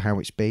 That's sort of how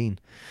it's been.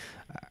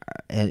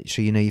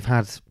 So you've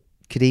had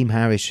Kadeem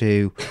Harris,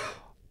 who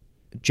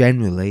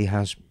generally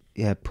has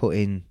put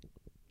in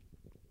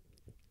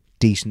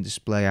decent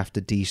display after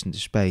decent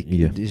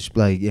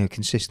display,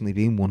 consistently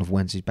being one of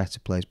Wednesday's better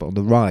players. But on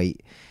the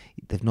right,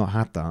 they've not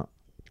had that,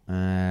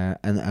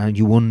 and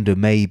you wonder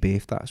maybe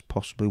if that's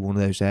possibly one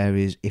of those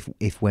areas.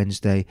 If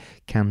Wednesday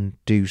can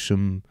do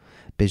some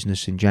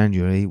business in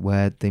January,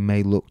 where they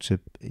may look to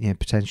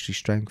potentially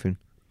strengthen.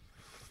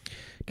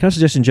 Can I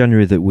suggest in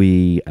January that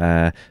we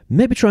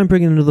maybe try and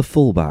bring in another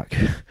fullback?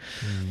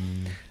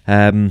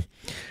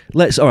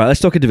 Let's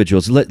talk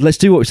individuals. Let's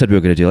do what we said we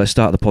were going to do. Let's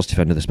start at the positive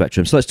end of the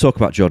spectrum. So let's talk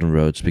about Jordan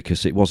Rhodes,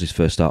 because it was his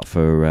first start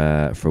for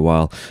a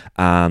while.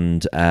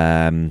 And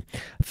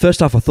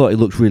first half, I thought he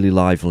looked really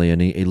lively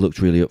and he looked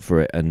really up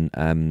for it,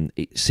 and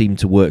it seemed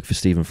to work for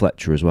Stephen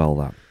Fletcher as well.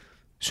 That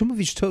some of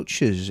his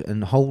touches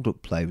and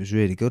hold-up play was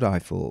really good, I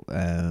thought,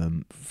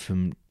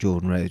 from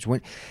Jordan Rhodes.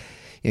 When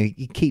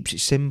he keeps it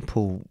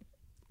simple.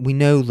 We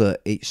know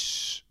that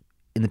it's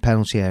in the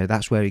penalty area.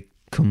 That's where he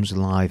comes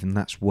alive, and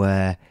that's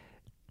where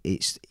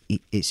it's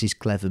his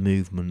clever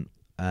movement.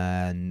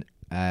 And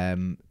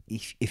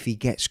if he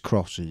gets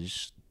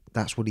crosses,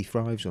 that's what he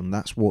thrives on.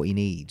 That's what he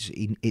needs.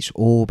 It's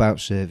all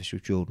about service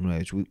with Jordan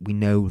Rhodes. We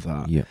know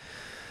that. Yeah.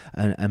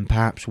 And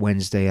perhaps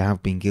Wednesday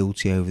have been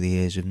guilty over the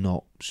years of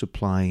not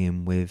supplying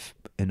him with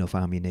enough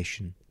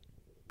ammunition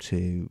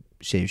to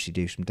seriously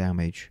do some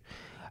damage.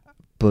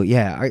 But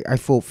yeah, I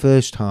thought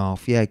first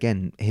half,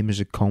 again, him as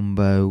a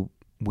combo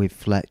with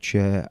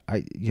Fletcher, I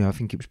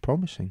think it was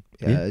promising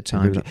at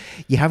times.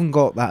 You haven't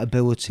got that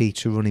ability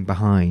to run in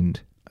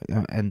behind,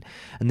 and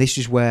this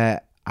is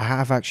where I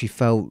have actually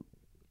felt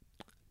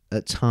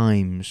at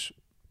times.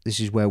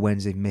 This is where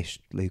Wednesday missed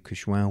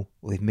Lucas João,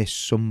 or they've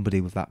missed somebody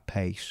with that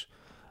pace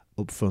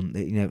up front.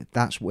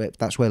 That's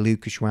where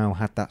Lucas João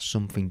had that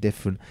something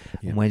different,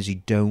 and Wednesday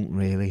don't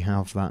really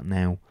have that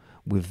now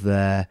with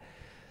the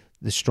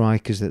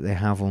strikers that they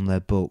have on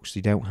their books.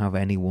 They don't have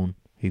anyone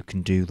who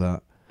can do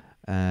that.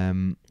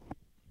 But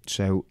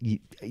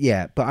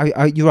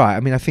you're right. I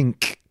mean, I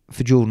think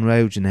for Jordan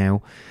Rhodes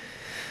now.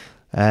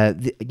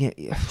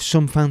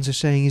 Some fans are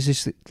saying, is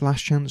this the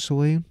last chance to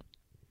win?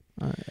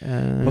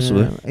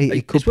 Possibly.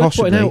 It could it's worth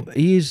possibly. pointing out,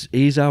 he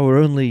is our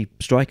only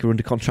striker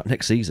under contract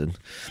next season.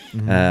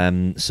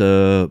 Mm-hmm.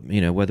 So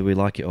whether we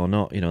like it or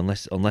not,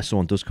 unless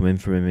someone does come in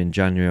for him in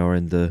January or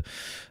in the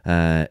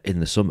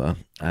summer,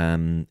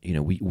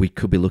 we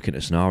could be looking at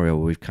a scenario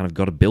where we've kind of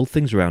got to build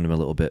things around him a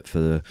little bit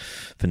for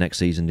next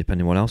season,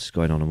 depending on what else is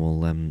going on,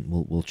 and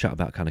we'll chat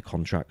about kind of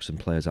contracts and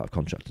players out of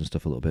contract and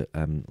stuff a little bit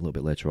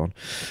later on.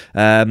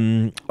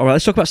 All right,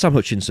 let's talk about Sam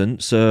Hutchinson.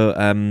 So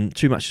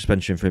 2-match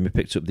suspension for him. He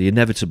picked up the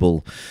inevitable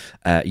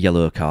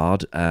yellow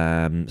card.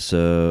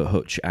 So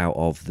Hutch out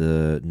of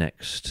the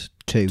next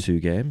two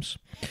games.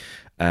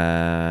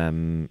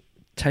 10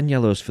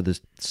 yellows for the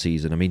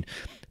season. I mean,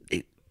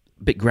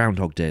 bit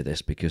Groundhog Day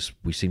this, because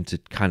we seem to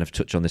kind of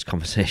touch on this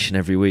conversation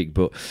every week,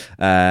 but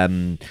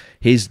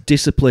his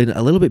discipline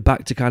a little bit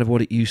back to kind of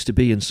what it used to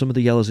be, and some of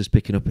the yellows he's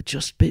picking up are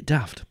just a bit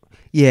daft.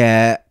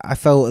 Yeah, I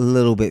felt a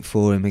little bit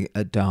for him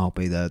at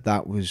Derby though.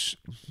 That was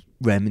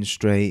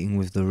remonstrating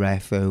with the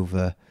ref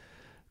over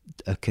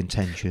a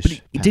contentious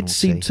but he did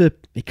seem to,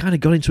 he kind of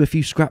got into a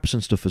few scraps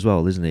and stuff as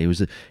well, isn't he?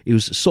 He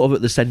was sort of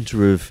at the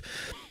centre of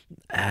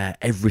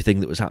everything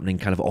that was happening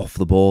kind of off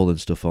the ball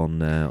and stuff on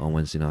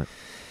Wednesday night.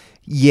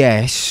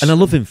 Yes. And I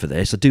love him for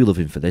this. I do love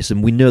him for this.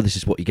 And we know this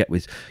is what you get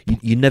with...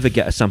 You never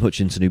get a Sam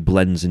Hutchinson who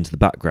blends into the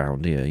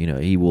background here.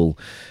 He will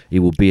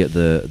be at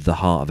the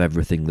heart of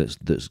everything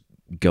that's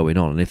going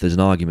on. And if there's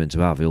an argument to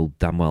have, he'll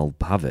damn well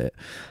have it.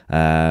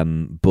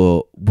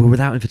 But we're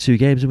without him for 2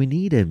 games and we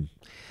need him.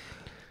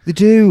 They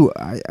do.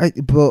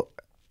 But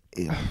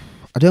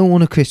I don't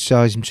want to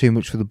criticise him too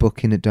much for the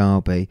booking at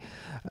Derby.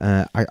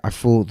 I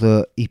thought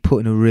that he put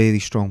in a really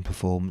strong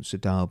performance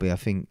at Derby. I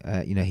think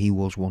he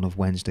was one of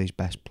Wednesday's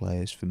best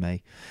players for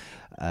me.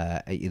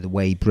 The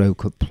way he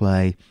broke up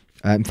play.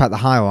 In fact, the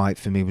highlight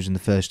for me was in the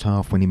first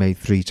half when he made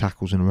 3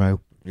 tackles in a row.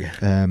 Yeah.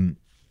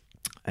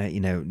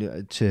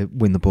 To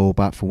win the ball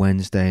back for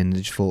Wednesday, and I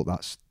just thought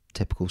that's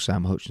typical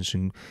Sam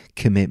Hutchinson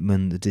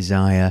commitment, the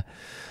desire,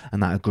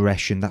 and that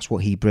aggression. That's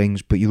what he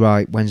brings. But you're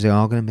right, Wednesday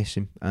are going to miss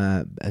him,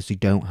 as they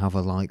don't have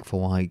a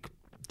like-for-like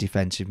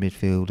defensive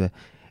midfielder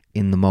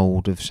in the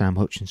mould of Sam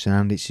Hutchinson,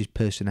 and it's his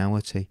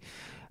personality,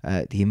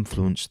 the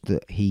influence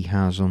that he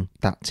has on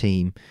that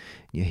team.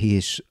 He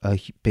is a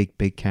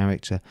big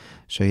character.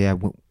 So yeah,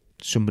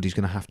 somebody's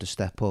going to have to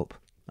step up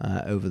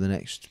over the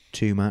next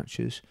 2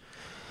 matches.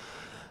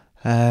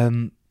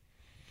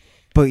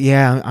 But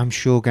yeah, I'm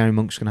sure Gary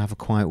Monk's going to have a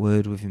quiet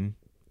word with him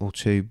or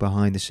two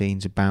behind the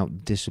scenes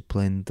about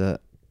discipline.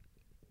 That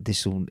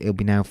it'll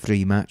be now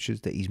 3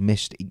 matches that he's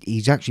missed.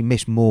 He's actually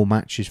missed more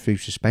matches through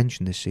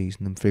suspension this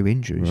season than through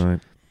injuries. Right.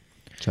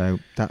 So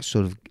that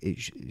sort of it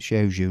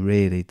shows you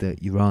really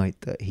that you're right,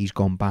 that he's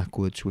gone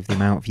backwards with the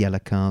amount of yellow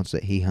cards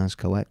that he has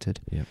collected.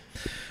 Yeah.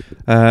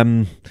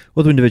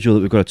 Other individual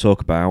that we've got to talk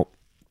about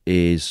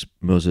is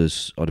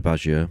Moses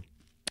Odubajo.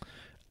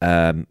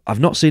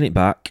 I've not seen it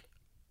back.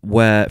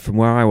 From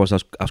where I was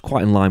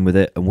quite in line with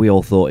it, and we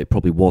all thought it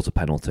probably was a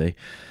penalty.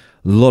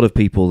 A lot of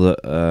people that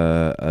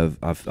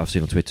I've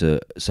seen on Twitter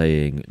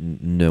saying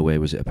no way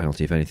was it a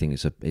penalty. If anything,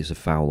 it's a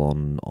foul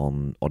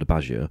on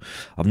Odubajo.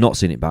 I've not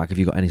seen it back. Have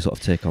you got any sort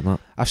of take on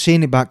that? I've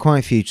seen it back quite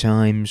a few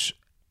times.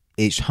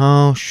 It's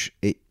harsh.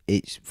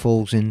 It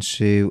falls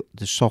into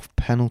the soft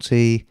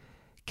penalty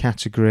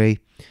category.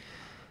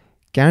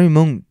 Gary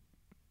Monk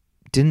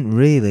didn't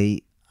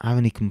really have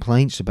any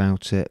complaints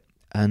about it,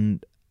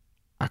 and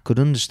I could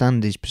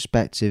understand his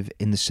perspective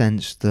in the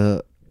sense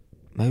that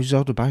Moses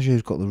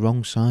Odubajo's got the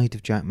wrong side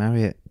of Jack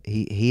Marriott.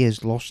 He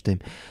has lost him,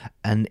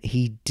 and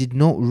he did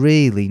not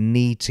really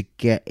need to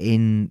get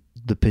in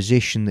the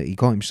position that he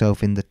got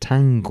himself in, the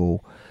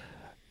tangle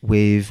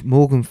with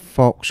Morgan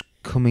Fox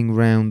coming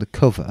round the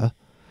cover.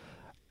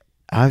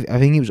 I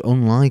think it was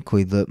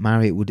unlikely that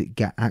Marriott would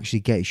actually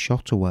get his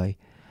shot away.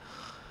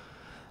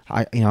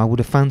 I would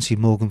have fancied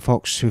Morgan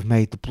Fox to have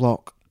made the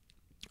block,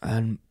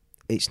 and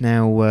it's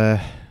now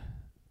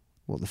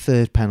the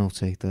 3rd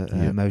penalty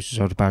that Moses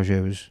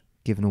Odubajo has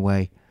given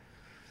away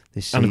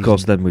this season. And of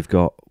course, then we've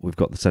got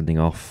the sending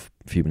off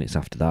a few minutes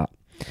after that,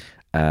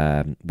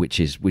 which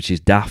is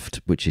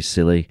daft, which is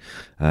silly.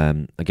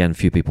 Again, a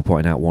few people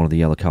pointing out one of the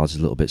yellow cards is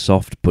a little bit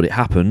soft, but it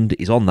happened.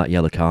 He's on that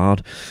yellow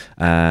card.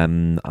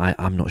 I'm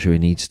not sure he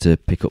needs to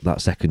pick up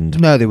that second.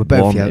 No, they were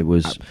both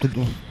yellow.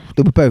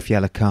 They were both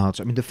yellow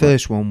cards. I mean, the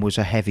first one was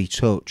a heavy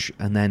touch,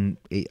 and then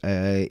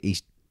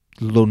he's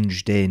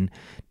lunged in,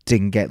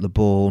 didn't get the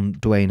ball.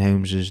 Dwayne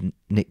Holmes has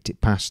nicked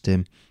it past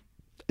him.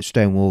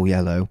 Stonewall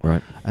yellow.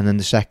 Right. And then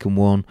the second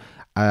one,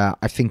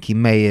 I think he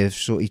may have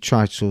he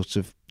tried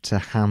to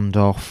hand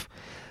off.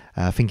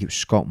 I think it was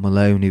Scott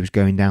Malone who was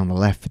going down the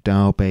left for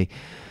Derby.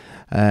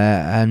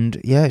 And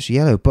yeah, it's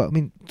yellow. But I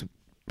mean,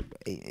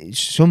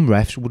 some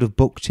refs would have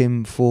booked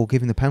him for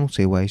giving the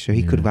penalty away, so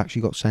he could have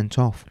actually got sent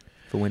off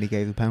for when he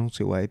gave the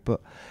penalty away.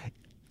 But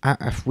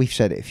we've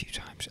said it a few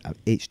times,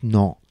 it's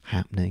not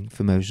happening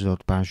for Moses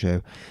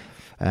Odubajo.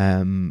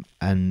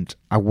 And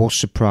I was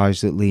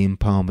surprised that Liam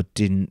Palmer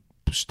didn't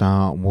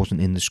start and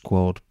wasn't in the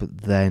squad,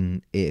 but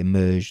then it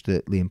emerged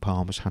that Liam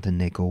Palmer's had a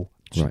niggle,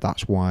 so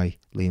that's why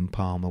Liam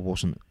Palmer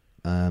wasn't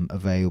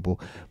available.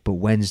 But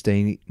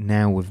Wednesday,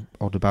 now with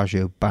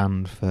Odubajo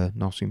banned for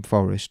Nottingham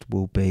Forest,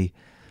 will be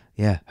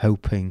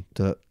hoping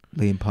that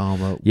Liam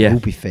Palmer will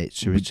be fit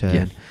to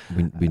return.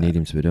 We need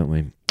him to be, don't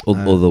we?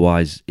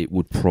 Otherwise, it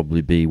would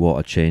probably be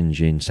a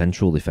change in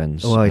central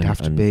defence. Well, it'd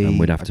have to be, and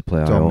we'd have to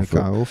play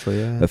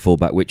Iorfa at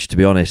fullback. Which, to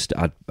be honest,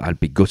 I'd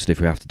be gutted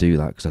if we have to do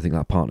that, because I think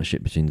that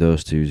partnership between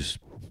those two is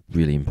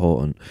really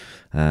important,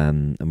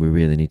 and we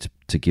really need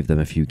to give them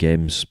a few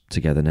games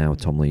together now.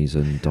 Tom Lees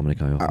and Dominic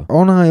Iorfa.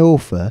 On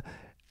Iorfa,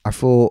 I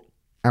thought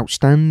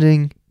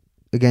outstanding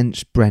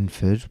against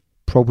Brentford,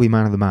 probably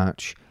man of the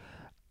match.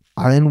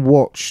 I then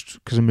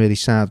watched, because I'm really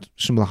sad,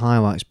 some of the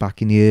highlights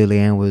back in the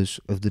early hours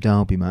of the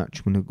Derby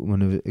match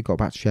when it got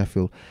back to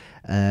Sheffield,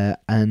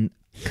 and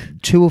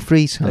 2 or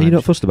 3 times. Are you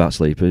not fussed about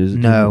sleepers?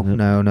 No.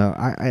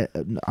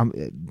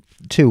 I'm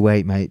too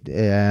late, mate.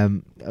 I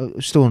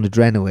was still on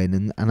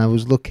adrenaline, and I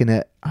was looking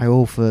at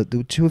Iorfa. There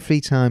were 2 or 3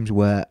 times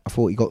where I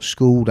thought he got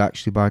schooled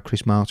actually by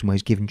Chris Martin, where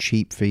he's giving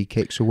cheap free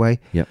kicks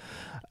away. Yep.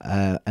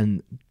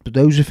 But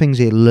those are things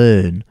he'll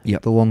learn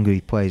the longer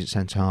he plays at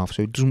centre half,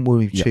 so it doesn't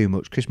worry me too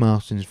much. Chris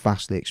Martin's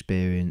vastly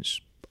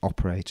experienced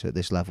operator at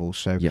this level,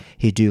 so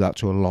he'd do that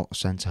to a lot of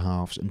centre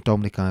halves. And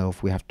Dominic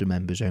Iorfa, we have to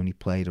remember, has only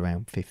played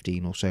around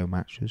 15 or so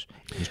matches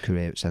in his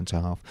career at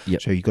centre half.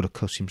 So you've got to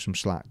cut him some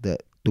slack.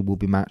 That there will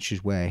be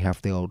matches where he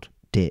have the odd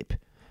dip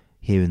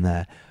here and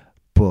there.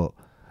 But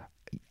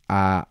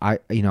I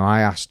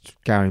asked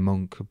Gary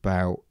Monk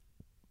about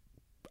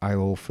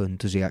Iorfa, and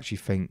does he actually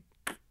think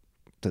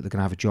that they're going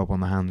to have a job on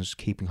their hands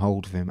keeping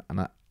hold of him?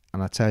 And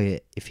I tell you,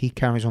 if he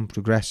carries on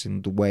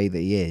progressing the way that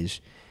he is,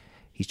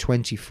 he's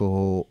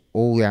 24,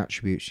 all the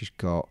attributes he's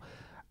got,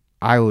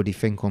 I already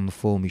think on the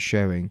form he's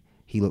showing,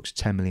 he looks a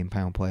 £10 million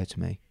player to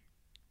me.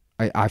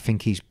 I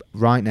think he's,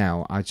 right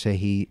now, I'd say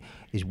he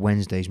is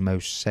Wednesday's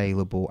most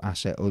saleable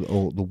asset,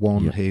 or the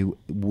one who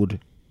would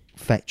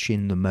fetch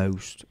in the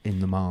most in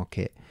the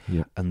market.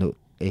 And that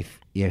if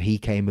he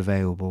came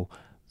available,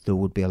 there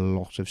would be a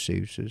lot of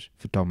suitors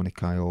for Dominic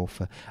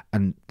Iorfa.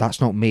 And that's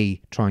not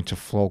me trying to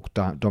flog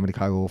Dominic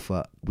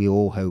Iorfa. We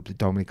all hope that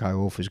Dominic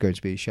Iorfa is going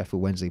to be a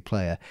Sheffield Wednesday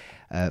player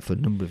for a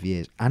number of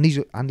years. And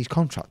he's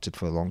contracted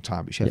for a long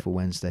time at Sheffield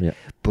Wednesday.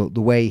 But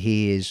the way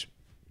he is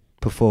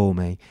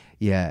performing,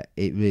 it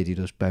really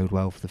does bode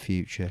well for the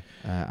future.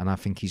 And I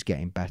think he's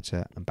getting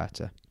better and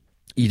better.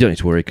 You don't need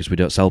to worry, because we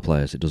don't sell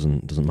players. It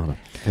doesn't matter.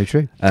 Very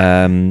true.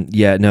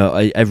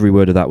 Every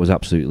word of that was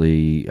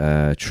absolutely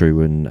true,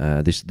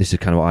 and this is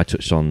kind of what I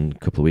touched on a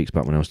couple of weeks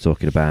back when I was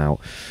talking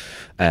about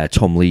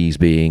Tom Lees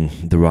being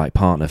the right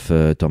partner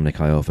for Dominic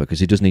Iorfa, because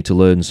he does need to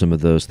learn some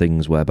of those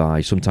things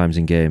whereby sometimes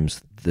in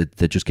games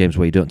they're just games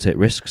where you don't take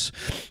risks.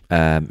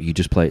 You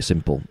just play it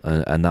simple,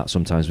 and that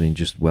sometimes when you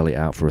just well it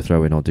out for a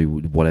throw-in or do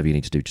whatever you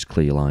need to do, just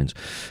clear your lines.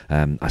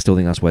 I still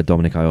think that's where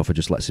Dominic Iorfa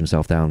just lets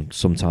himself down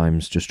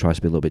sometimes, just tries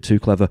to be a little bit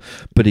too clever,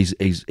 but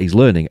he's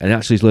learning, and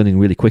actually he's learning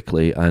really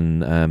quickly,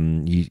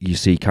 and you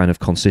see kind of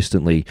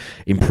consistently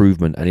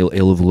improvement, and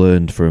he'll have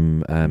learned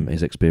from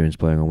his experience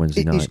playing on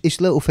Wednesday night.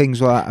 It's little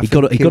things like he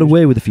got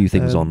away with a few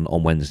things on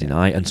Wednesday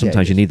night, and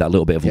sometimes you need that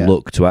little bit of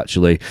luck to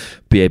actually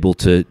be able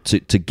to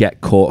get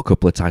caught a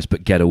couple of times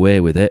but get away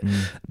with it.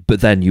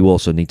 But then you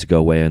also need to go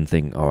away and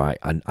think, all right,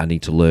 I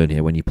need to learn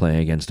here when you're playing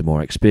against a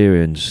more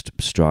experienced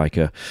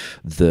striker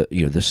that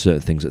there's certain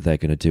things that they're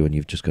going to do, and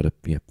you've just got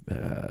to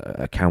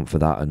account for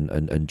that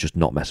and just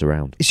not mess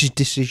around. It's just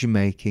decision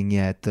making,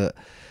 and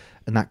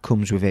that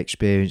comes with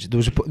experience. There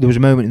was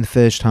a moment in the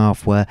first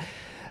half where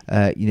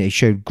he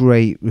showed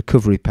great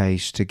recovery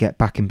pace to get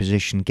back in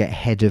position, get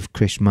ahead of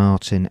Chris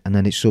Martin, and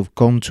then it's sort of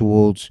gone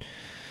towards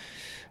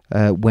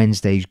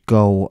Wednesday's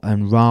goal,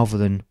 and rather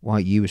than,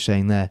 like you were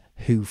saying there,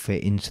 hoof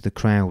it into the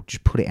crowd,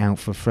 just put it out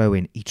for a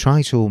throw-in, he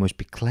tried to almost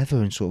be clever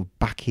and sort of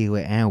backheel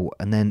it out,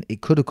 and then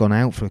it could have gone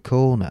out for a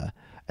corner,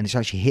 and it's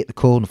actually hit the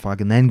corner flag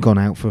and then gone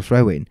out for a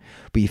throw-in.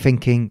 But you're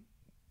thinking,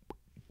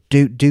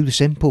 do the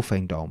simple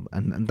thing, Dom,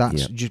 and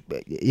that's just,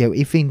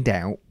 if in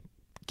doubt,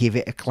 give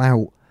it a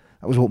clout.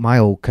 That was what my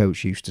old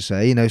coach used to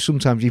say.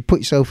 Sometimes you put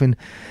yourself in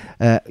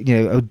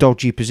a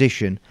dodgy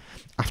position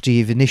after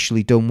you've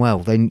initially done well,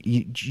 then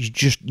you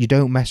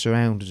don't mess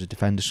around as a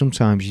defender.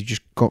 Sometimes you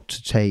just got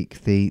to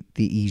take the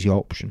easy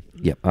option.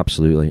 Yeah,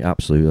 absolutely.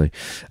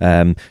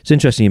 It's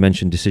interesting you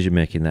mentioned decision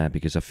making there,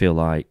 because I feel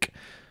like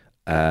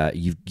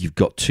you've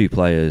got two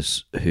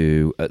players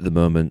who at the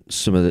moment,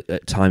 some of the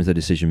at times their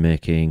decision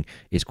making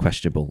is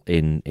questionable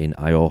in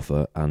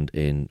Iorfa and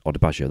in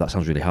Odubajo. That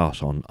sounds really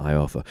harsh on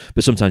Iorfa,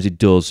 but sometimes he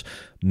does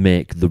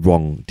make the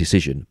wrong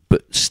decision,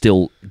 but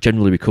still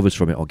generally recovers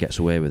from it or gets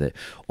away with it.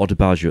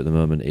 Odubajo at the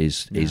moment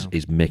is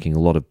making a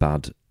lot lot of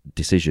bad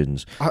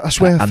decisions. I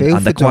swear, I feel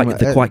and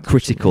they're quite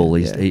critical.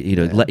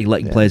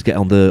 Letting players get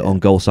on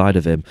goal side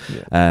of him,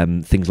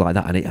 things like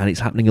that, and it's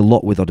happening a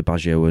lot with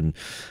Odubajo. And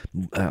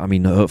I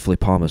mean, hopefully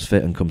Palmer's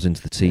fit and comes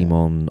into the team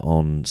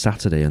on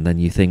Saturday, and then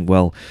you think,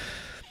 well,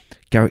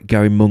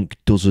 Gary Monk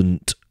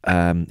doesn't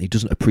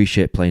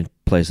appreciate playing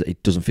players that he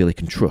doesn't feel he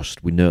can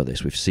trust. We know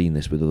this. We've seen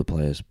this with other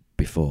players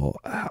before.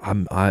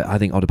 I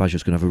think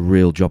Odebajo's going to have a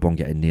real job on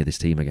getting near this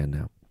team again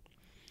now.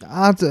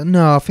 I don't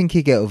know. I think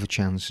he'll get other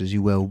chances. He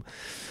will,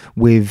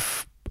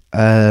 with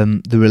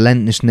the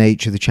relentless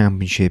nature of the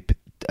Championship,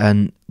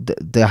 and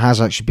there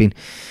has actually been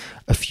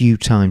a few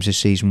times this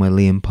season where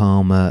Liam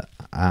Palmer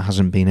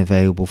hasn't been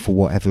available for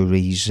whatever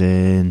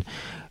reason.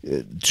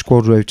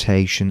 Squad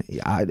rotation.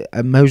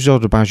 Moses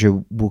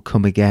Odebajo will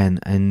come again,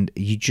 and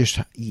you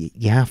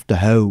have to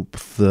hope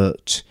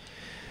that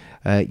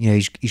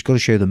he's got to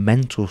show the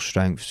mental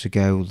strength to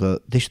go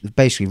that this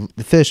basically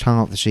the first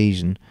half of the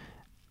season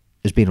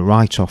has been a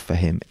write-off for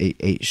him.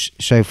 It's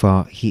so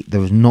far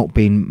there has not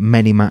been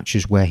many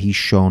matches where he's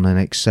shone and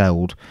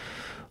excelled,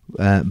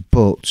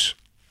 but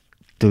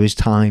there is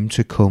time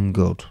to come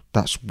good.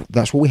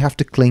 That's what we have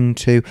to cling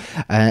to.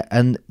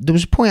 And there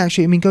was a point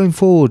actually, going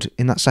forward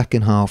in that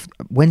second half,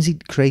 Wednesday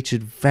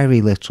created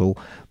very little,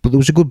 but there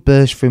was a good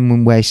burst from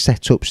him where he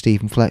set up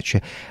Stephen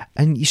Fletcher.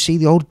 And you see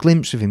the old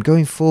glimpse of him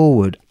going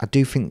forward. I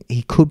do think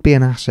he could be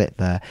an asset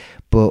there,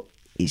 but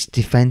it's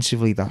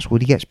defensively, that's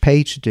what he gets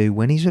paid to do.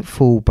 When he's at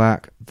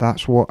fullback,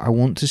 that's what I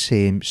want to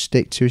see him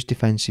stick to his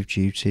defensive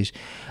duties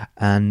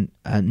and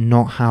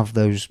not have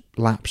those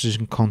lapses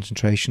in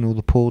concentration or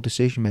the poor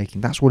decision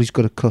making. That's what he's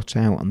got to cut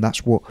out, and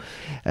that's what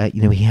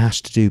he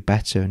has to do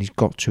better, and he's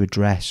got to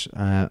address.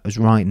 As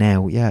right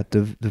now,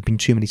 there've been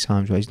too many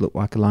times where he's looked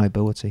like a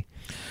liability.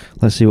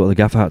 Let's see what the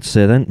gaffer had to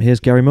say then. Here's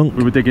Gary Monk.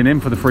 We were digging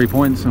in for the 3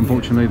 points,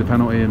 unfortunately the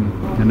penalty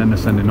and then the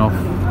sending off.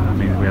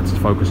 We had to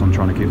focus on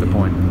trying to keep the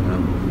point.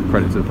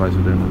 Credit to the players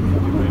for doing that.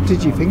 What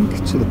did you think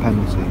to the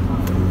penalty?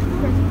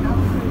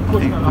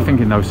 I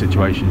think in those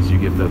situations you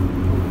give the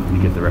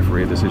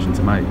referee a decision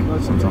to make.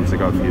 Sometimes they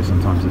go for you,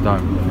 sometimes they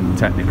don't. And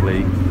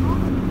technically,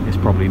 it's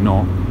probably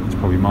not. It's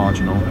probably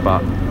marginal,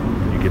 but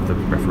you give the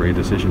referee a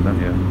decision, don't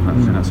you?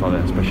 And that's all,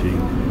 especially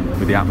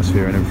with the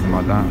atmosphere and everything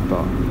like that.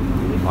 But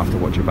I have to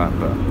watch your back.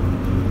 But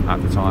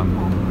at the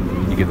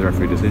time, you give the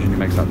referee a decision. He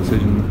makes that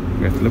decision.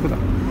 We have to live with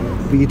that.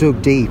 But you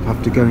dug deep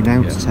after going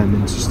down to 10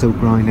 minutes to still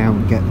grind out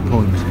and get the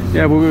point.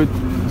 Yeah, well,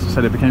 as I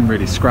said, it became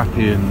really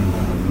scrappy,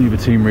 and neither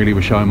team really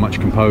was showing much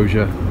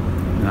composure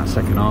in that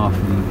second half.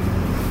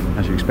 And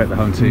as you expect, the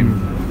home team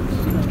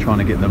was trying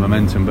to get the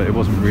momentum, but it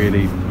wasn't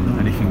really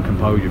anything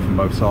composure from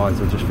both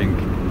sides. I just think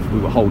we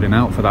were holding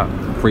out for that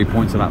 3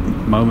 points at that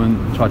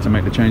moment, tried to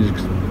make the changes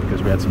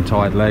because we had some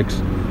tired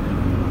legs.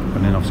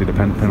 And then obviously the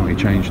penalty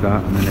changed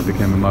that, and then it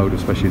became a mode,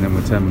 especially then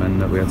with 10 men,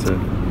 that we had to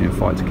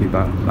fight to keep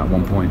that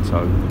 1 point.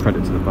 So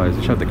credit to the players.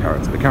 They showed the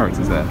character. The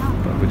character's there,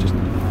 but we're just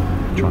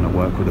trying to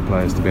work with the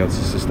players to be able to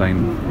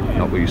sustain,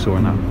 not what you saw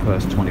in that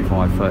first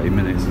 25-30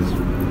 minutes, is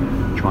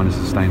trying to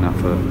sustain that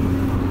for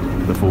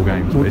the full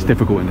game. But it's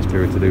difficult in this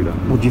period to do that.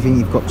 What do you think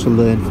you've got to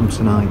learn from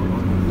tonight?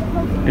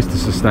 It's to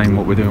sustain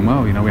what we're doing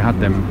well. We had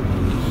them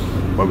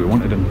where we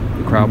wanted them.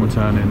 The crowd were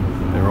turning,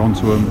 they were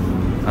onto them.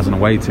 As an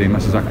away team,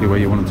 that's exactly where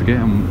you want them to get,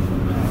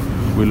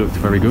 and we looked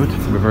very good.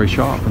 We were very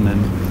sharp, and then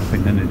I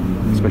think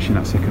especially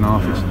in that second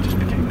half, it just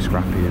became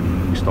scrappy,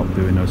 and we stopped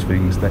doing those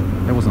things.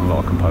 There wasn't a lot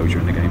of composure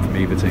in the game from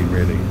either team,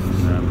 really.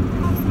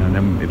 And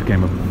then it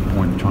became a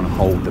point of trying to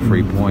hold the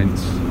 3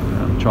 points.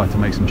 Tried to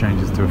make some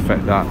changes to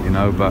affect that,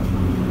 but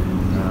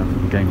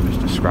the game was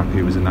just scrappy.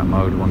 It was in that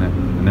mode, wasn't it?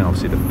 And then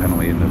obviously the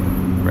penalty and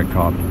the red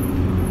card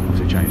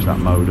obviously changed that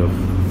mode of,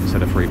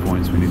 instead of 3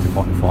 points, we need to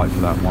fight for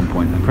that 1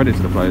 point. And credit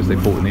to the players, they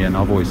fought in the end.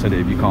 I've always said it,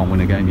 if you can't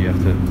win a game, you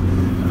have to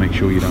make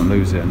sure you don't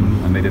lose it,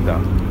 and they did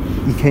that.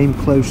 You came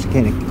close to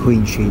getting a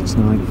clean sheet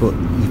tonight, but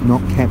you've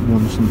not kept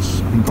one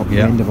since, I think,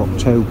 the end of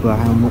October.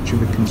 How much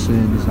of a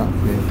concern is that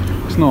for you?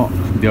 It's not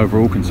the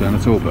overall concern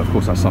at all, but of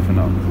course that's something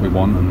that we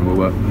want, and we'll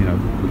work,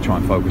 we try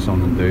and focus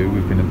on and do.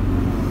 We've been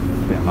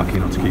a bit unlucky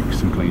not to keep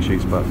some clean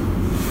sheets, but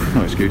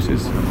no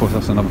excuses. Of course,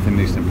 that's another thing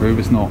that needs to improve.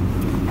 It's not,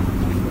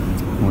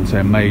 I wouldn't say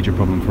a major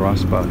problem for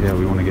us, but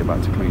we want to get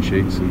back to clean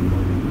sheets,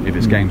 and if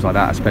it's games like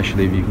that,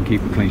 especially if you can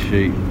keep a clean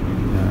sheet,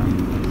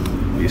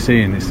 you're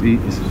seeing it's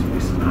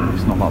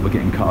not like we're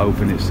getting cut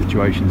open. It's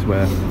situations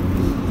where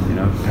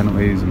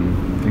penalties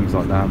and things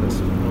like that.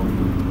 That's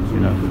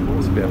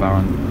it's a bit of our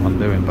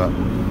undoing, but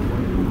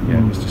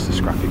it was just a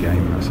scrappy game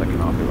in that second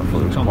half. I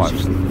thought it was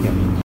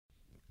quite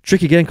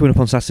tricky game coming up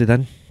on Saturday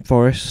then.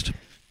 Forest.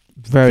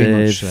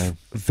 Very much so.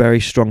 Very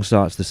strong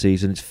start to the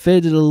season. It's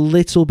faded a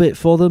little bit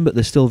for them, but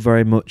they're still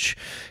very much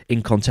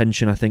in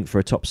contention, I think, for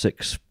a top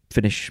 6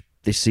 finish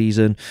this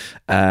season.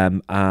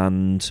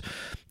 And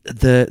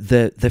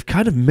they've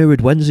kind of mirrored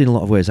Wednesday in a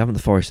lot of ways, haven't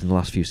the Forest, in the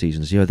last few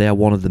seasons? They are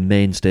one of the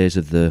mainstays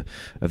of the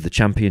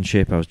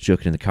Championship. I was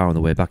joking in the car on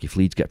the way back. If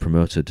Leeds get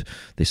promoted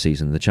this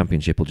season, the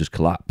Championship will just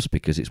collapse,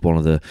 because it's one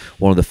of the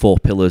 4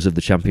 pillars of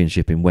the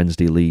Championship in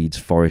Wednesday, Leeds,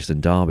 Forest,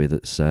 and Derby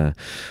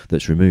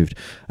that's removed.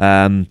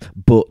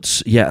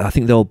 But I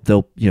think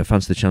they'll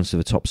fancy the chance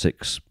of a top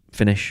 6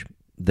 finish.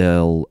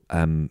 They'll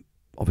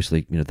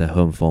obviously, their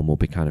home form will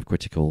be kind of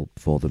critical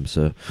for them,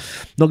 so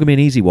not going to be an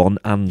easy one.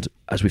 And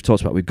as we've talked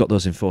about, we've got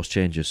those enforced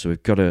changes, so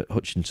we've got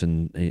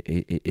Hutchinson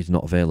is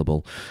not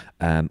available,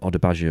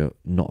 Odebajo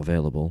not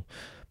available.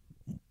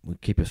 We'll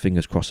keep our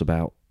fingers crossed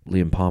about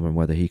Liam Palmer and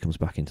whether he comes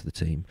back into the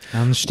team.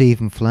 And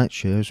Stephen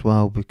Fletcher as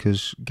well,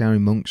 because Gary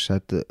Monk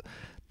said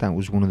that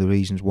was one of the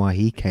reasons why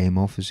he came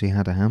off, as he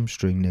had a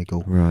hamstring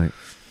niggle. Right.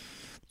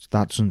 So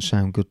that doesn't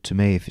sound good to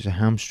me. If it's a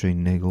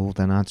hamstring niggle,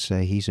 then I'd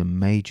say he's a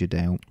major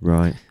doubt.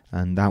 Right.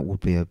 And that would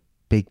be a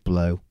big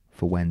blow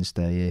for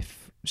Wednesday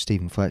if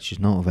Stephen Fletcher's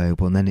not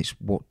available. And then it's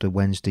what do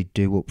Wednesday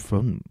do up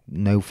front?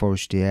 No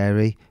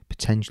Forestieri,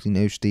 potentially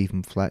no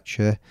Stephen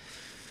Fletcher.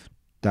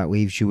 That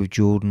leaves you with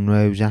Jordan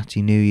Rose,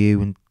 Atty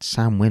Nuyu and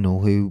Sam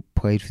Winnell, who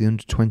played for the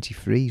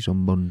under-23s on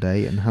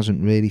Monday and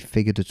hasn't really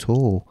figured at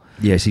all.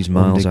 Yes, he's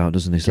miles out,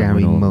 doesn't he? Sam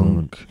Gary Winnell at the Monk,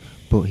 moment.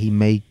 but he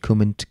may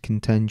come into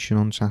contention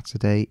on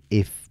Saturday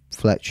if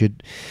Fletcher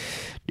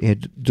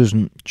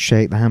doesn't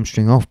shake the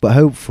hamstring off. But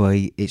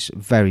hopefully it's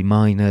very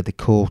minor. They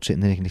caught it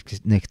in the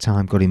nick of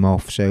time, got him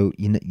off. So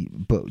with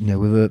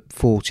a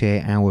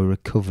 48-hour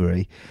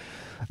recovery,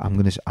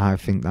 I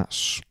think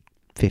that's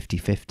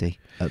 50-50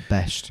 at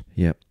best.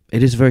 Yeah.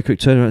 It is a very quick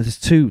turnaround.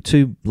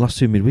 There's last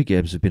two midweek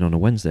games have been on a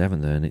Wednesday,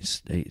 haven't they? And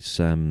it's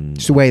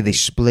the way they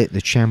split the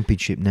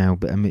championship now,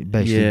 but I mean,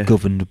 basically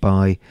governed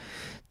by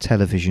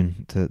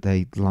television, that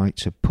they like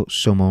to put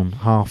some on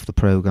half the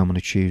programme on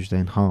a Tuesday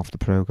and half the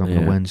programme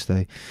on a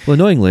Wednesday. Well,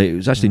 annoyingly, it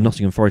was actually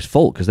Nottingham Forest's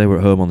fault because they were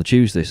at home on the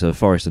Tuesday, so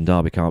Forest and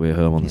Derby can't be at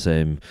home on the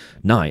same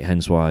night.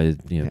 Hence why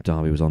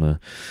Derby was on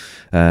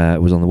the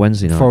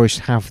Wednesday night.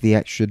 Forest have the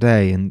extra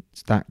day, and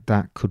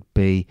that could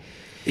be.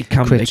 It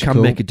can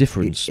make a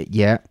difference.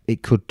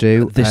 It could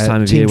do. At this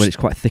time of year when it's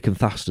quite thick and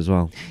fast as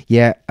well.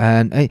 Yeah,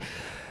 and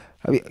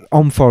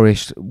on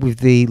Forest, with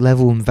the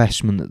level of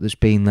investment that there's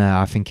been there,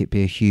 I think it'd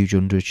be a huge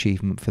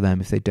underachievement for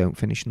them if they don't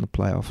finish in the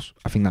playoffs.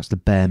 I think that's the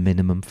bare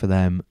minimum for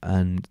them,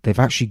 and they've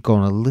actually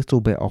gone a little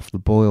bit off the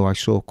boil. I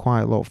saw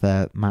quite a lot of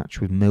their match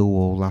with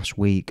Millwall last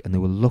week, and they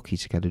were lucky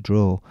to get a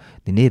draw.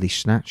 They nearly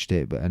snatched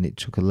it, and it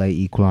took a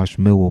late equaliser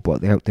from Millwall,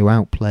 but they were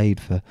outplayed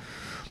for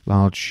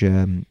large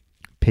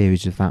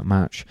periods of that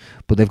match.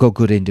 But they've got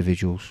good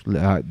individuals.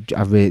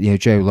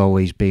 Joe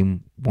Lowe's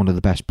been one of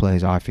the best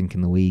players, I think,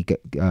 in the league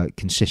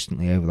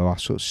consistently over the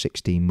last sort of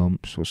 16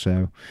 months or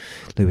so.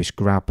 Lewis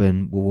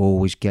Grabban will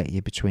always get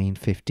you between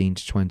 15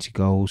 to 20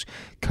 goals.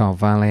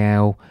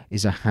 Carvalho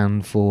is a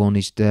handful on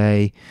his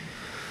day.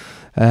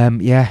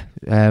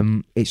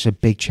 It's a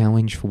big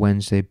challenge for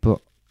Wednesday, but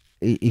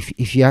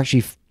if you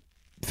actually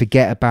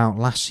forget about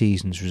last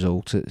season's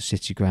result at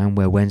City Ground,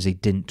 where Wednesday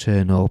didn't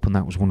turn up, and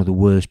that was one of the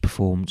worst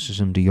performances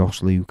under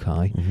Jos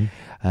Luhukay.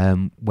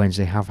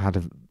 Wednesday have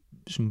had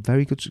some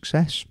very good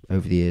success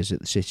over the years at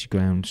the City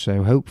Ground,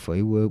 so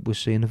hopefully we'll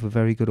see another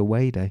very good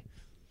away day.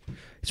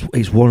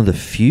 It's one of the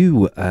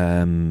few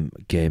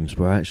games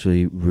where I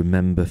actually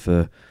remember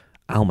for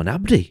Alman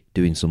Abdi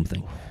doing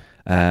something.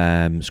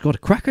 Scored a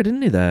cracker,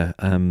 didn't he, there,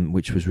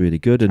 which was really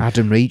good. And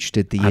Adam Reach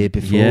did the year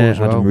before as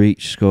well. Adam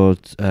Reach scored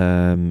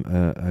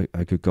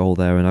a good goal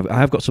there. And I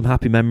have got some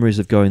happy memories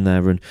of going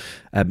there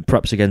and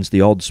perhaps against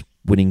the odds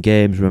winning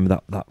games. Remember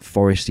that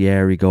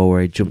Forestieri goal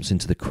where he jumps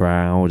into the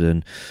crowd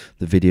and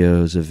the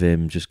videos of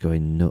him just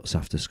going nuts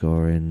after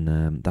scoring.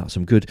 That's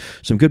some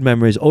good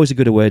memories. Always a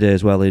good away day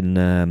as well in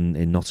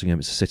Nottingham.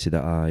 It's a city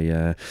that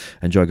I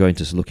enjoy going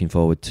to, so looking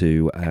forward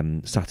to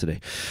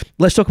Saturday.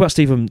 Let's talk about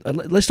Stephen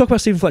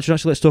Fletcher.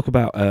 Actually, let's talk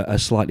about a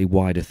slightly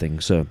wider thing.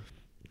 So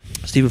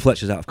Stephen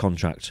Fletcher's out of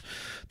contract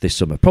this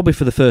summer. Probably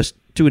for the first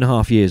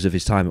 2.5 years of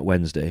his time at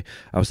Wednesday,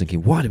 I was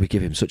thinking, why did we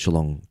give him such a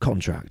long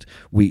contract?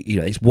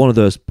 It's one of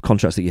those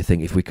contracts that you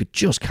think, if we could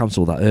just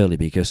cancel that early,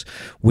 because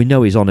we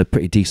know he's on a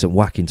pretty decent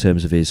whack in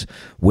terms of his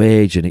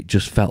wage, and it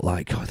just felt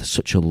like, God, that's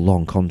such a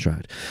long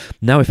contract.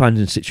 Now we find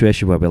in a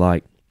situation where we're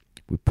like,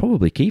 we'd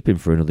probably keep him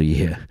for another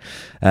year.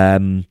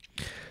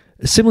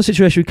 A similar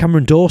situation with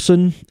Cameron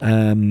Dawson,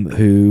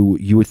 who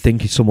you would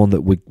think is someone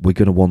that we're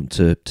going to want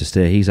to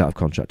stay. He's out of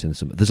contract in the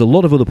summer. There's a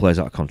lot of other players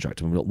out of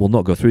contract, and we'll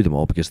not go through them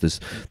all because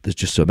there's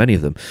just so many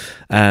of them.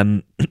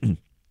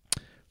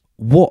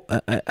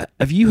 What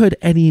have you heard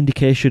any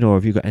indication, or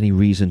have you got any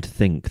reason to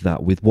think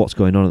that with what's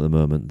going on at the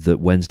moment, that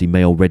Wednesday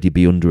may already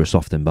be under a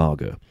soft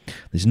embargo?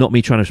 This is not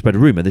me trying to spread a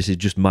rumour. This is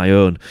just my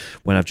own,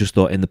 when I've just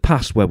thought in the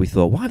past where we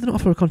thought, why have they not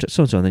offered a contract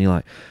so-and-so? And then you're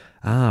like,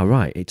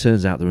 right, it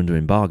turns out they're under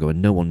embargo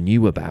and no one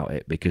knew about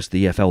it because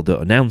the EFL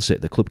don't announce it,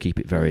 the club keep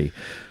it very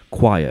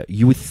quiet.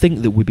 You would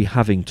think that we'd be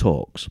having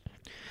talks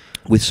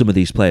with some of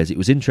these players. It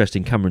was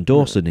interesting, Cameron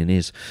Dawson in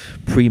his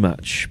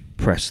pre-match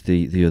press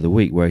the other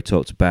week, where he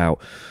talked about,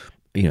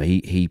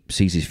 he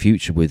sees his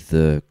future with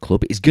the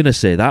club. He's going to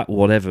say that,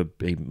 whatever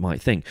he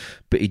might think,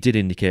 but he did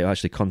indicate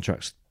actually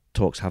contracts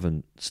talks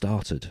haven't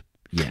started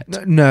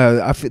yet.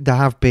 No, there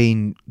have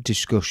been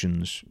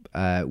discussions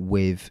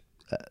with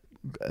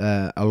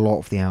a lot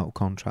of the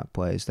out-of-contract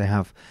players. They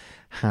have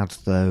had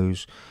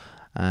those,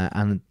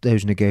 and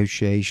those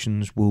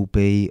negotiations will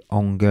be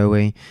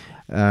ongoing.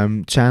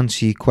 To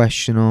answer your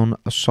question on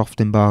a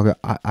soft embargo,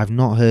 I've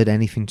not heard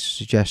anything to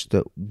suggest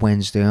that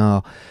Wednesday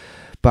are.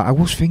 But I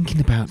was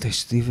thinking about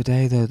this the other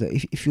day, though, that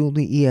if you're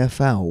the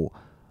EFL,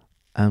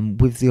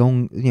 with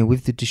the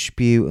with the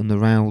dispute and the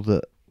row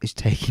that is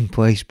taking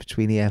place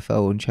between the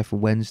EFL and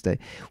Sheffield Wednesday,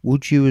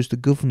 would you, as the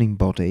governing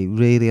body,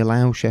 really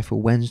allow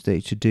Sheffield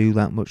Wednesday to do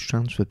that much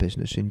transfer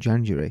business in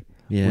January?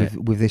 Yeah.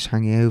 With this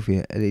hanging over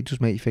you? And it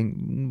does make you think,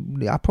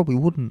 I probably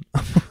wouldn't.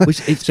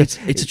 It's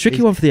a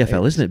tricky one for the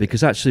EFL, isn't it?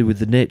 Because actually, with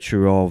the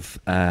nature of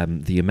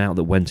the amount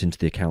that went into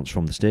the accounts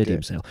from the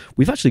stadium sale,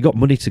 we've actually got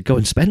money to go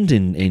and spend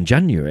in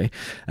January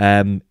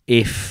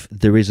if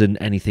there isn't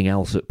anything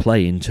else at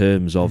play in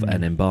terms of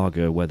an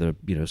embargo, whether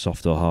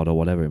soft or hard or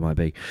whatever it might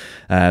be.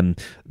 We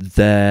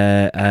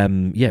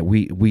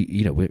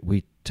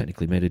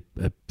technically made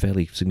a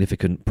fairly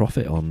significant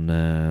profit on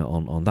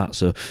that.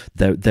 So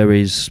there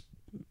is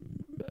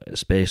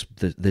space,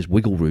 there's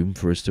wiggle room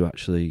for us to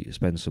actually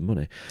spend some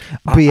money.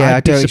 But yeah,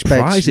 I'd be don't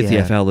surprised expect,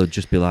 if the EFL would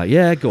just be like,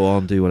 yeah, go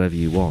on, do whatever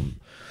you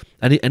want.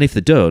 And if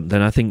they don't,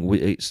 then I think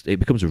it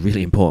becomes a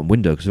really important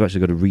window, because we've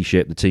actually got to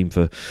reshape the team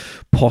for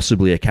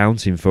possibly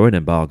accounting for an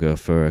embargo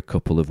for a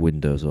couple of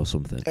windows or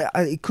something.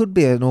 It could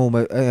be a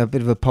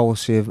bit of a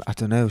policy of, I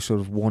don't know, sort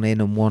of one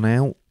in and one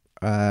out.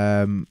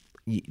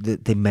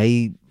 They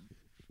may.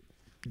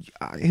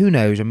 Who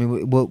knows? I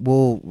mean,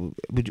 we're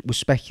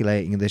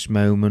speculating at this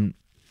moment.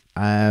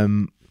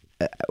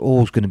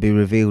 All's going to be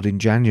revealed in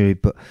January,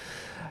 but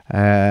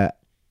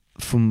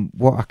from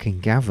what I can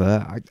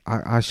gather,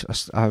 I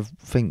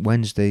think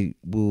Wednesday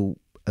will,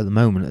 at the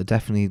moment, are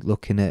definitely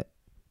looking at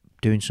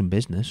doing some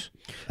business.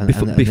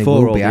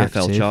 Before all the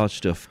EFL charge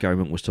stuff, Gary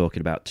Monk was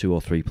talking about 2 or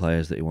 3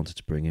 players that he wanted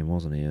to bring in,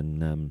 wasn't he?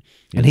 And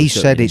he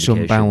said it's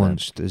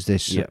unbalanced as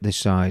this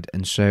side,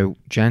 and so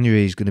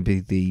January is going to be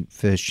the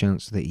first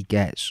chance that he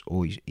gets,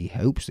 or he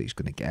hopes that he's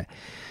going to get,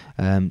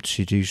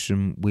 to do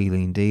some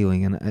wheeling and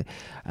dealing,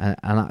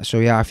 I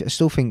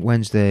still think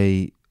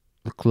Wednesday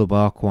the club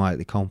are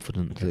quietly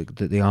confident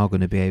that they are going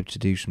to be able to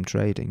do some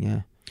trading.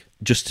 Yeah.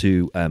 Just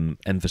to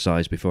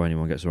emphasise before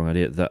anyone gets the wrong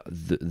idea, that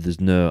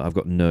I've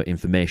got no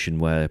information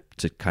where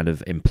to kind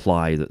of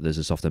imply that there's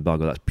a soft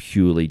embargo. That's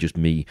purely just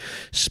me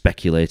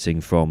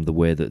speculating from the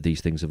way that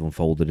these things have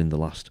unfolded in the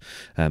last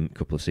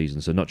couple of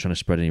seasons. So not trying to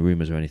spread any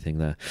rumours or anything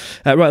there.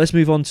 Right, let's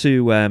move on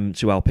to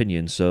our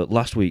opinions. So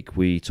last week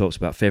we talked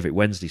about favourite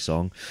Wednesday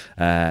song.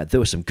 There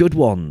were some good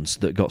ones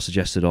that got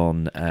suggested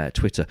on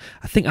Twitter.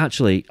 I think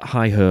actually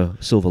Hi Ho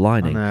Silver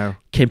Lining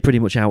came pretty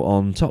much out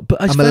on top. But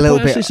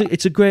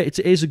it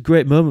is a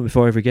great moment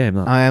before every game.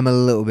 That. I am a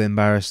little bit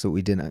embarrassed that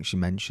we didn't actually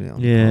mention it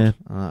on the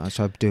pod.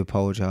 So I do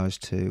apologise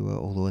to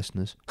all the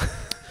listeners.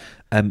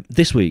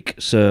 This week,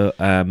 so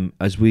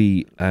as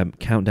we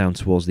count down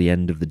towards the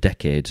end of the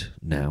decade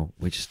now,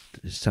 which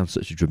sounds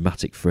such a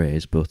dramatic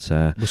phrase, but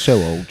we're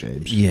so old,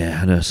 James.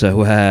 Yeah, I know.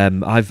 So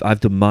I've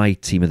done my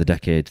team of the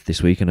decade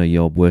this week. I know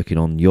you're working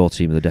on your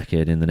team of the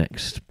decade in the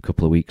next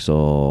couple of weeks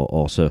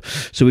or so.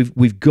 So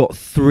we've got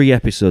 3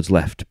 episodes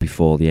left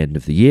before the end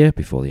of the year,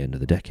 before the end of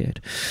the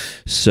decade.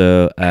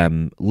 So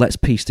let's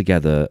piece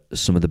together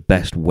some of the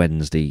best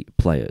Wednesday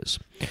players.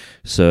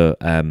 So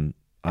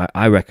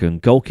I reckon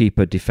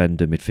goalkeeper,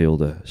 defender,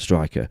 midfielder,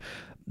 striker.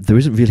 There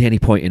isn't really any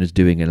point in us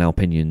doing an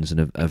opinions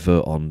and a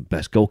vote on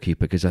best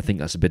goalkeeper, because I think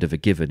that's a bit of a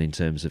given in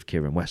terms of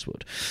Kieran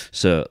Westwood.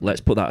 So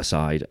let's put that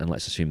aside and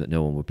let's assume that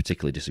no one would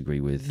particularly disagree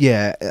with.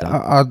 Yeah,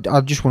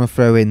 I just want to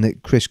throw in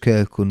that Chris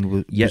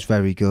Kirkland was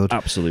very good.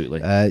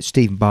 Absolutely.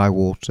 Stephen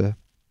Bywater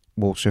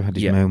also had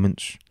his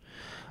moments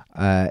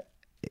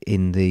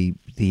in the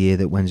year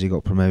that Wednesday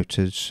got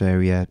promoted. So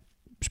yeah.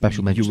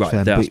 Special mentions. You're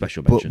right, there are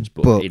special mentions,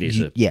 but it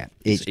is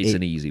it's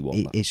an easy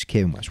one. It's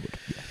Kieran Westwood.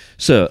 Yeah.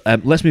 So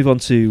let's move on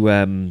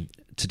to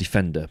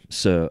defender.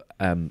 So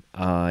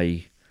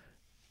I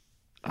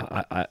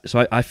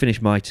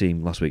finished my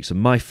team last week. So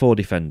my 4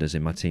 defenders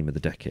in my team of the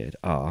decade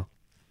are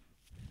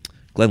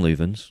Glenn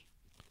Loovens,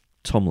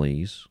 Tom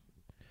Lees,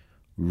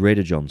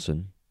 Raider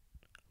Johnson,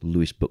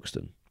 Lewis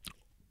Buxton.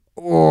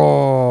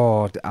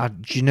 Oh,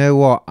 do you know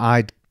what?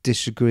 I'd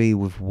disagree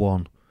with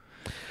one.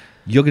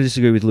 You're going to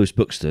disagree with Lewis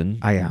Buxton.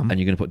 I am. And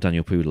you're going to put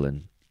Daniel Poodle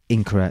in.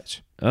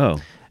 Incorrect. Oh.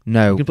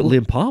 No. You're going to put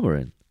Liam Palmer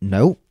in?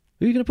 No.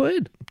 Who are you going to put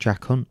in?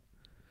 Jack Hunt.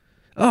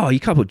 Oh,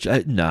 you can't put...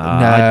 I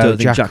don't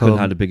think Jack Hunt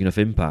had a big enough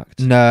impact.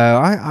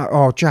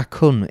 No, Jack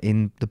Hunt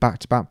in the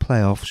back-to-back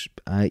playoffs.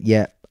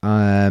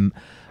 I'd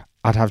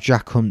have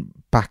Jack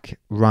Hunt back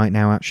right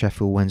now at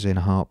Sheffield Wednesday in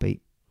a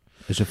heartbeat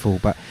as a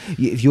fullback.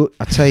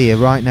 I tell you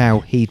right now,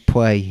 he'd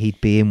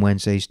be in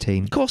Wednesday's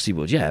team. Of course he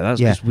would. Yeah,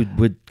 that's because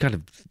we'd kind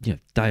of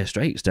dire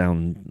straits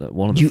down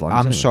one of the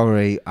flanks. I'm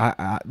sorry,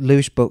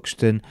 Lewis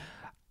Buxton.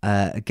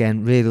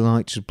 Again, really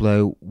liked his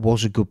blow.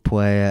 Was a good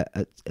player,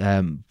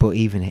 but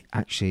even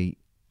actually,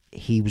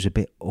 he was a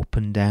bit up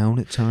and down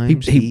at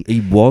times.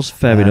 He was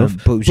fair enough,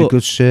 but he was a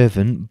good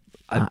servant.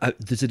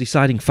 There's a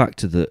deciding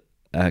factor that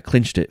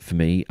clinched it for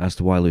me as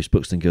to why Lewis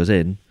Buxton goes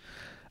in.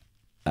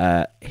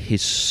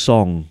 His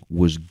song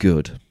was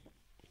good.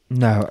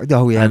 No,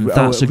 and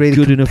that's a really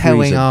good enough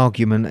reason.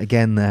 Argument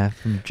again there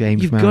from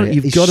James. You've got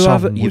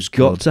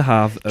to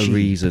have a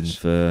reason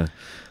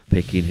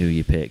picking who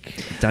you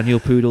pick. Daniel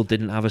Poodle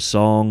didn't have a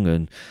song,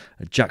 and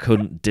Jack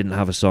Hunt didn't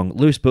have a song.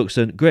 Lewis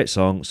Buxton, great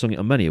song, sung it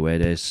on many away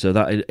days, so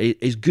that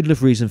is good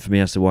enough reason for me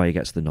as to why he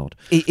gets the nod.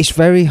 It's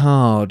very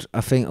hard,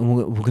 I think,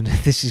 and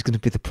this is going to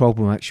be the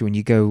problem, actually, when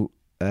you go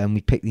and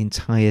we pick the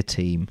entire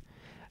team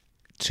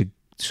to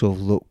sort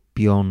of look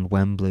beyond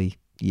Wembley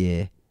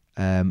year.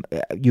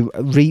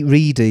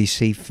 Reader, you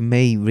see, for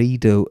me,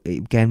 Reader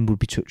again would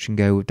be touch and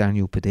go with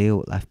Daniel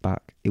Padil at left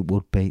back. It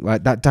would be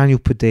like that. Daniel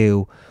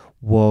Padil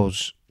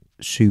was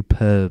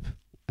superb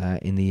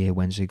in the year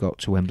Wednesday got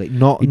to Wembley.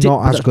 Not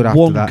as good after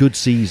one that. One good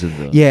season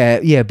though.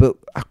 Yeah, but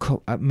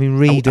I mean,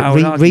 Reader. Jack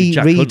Hunt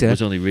Reader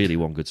was only really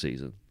one good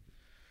season.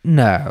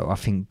 No, I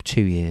think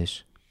 2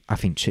 years. I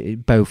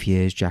think both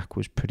years Jack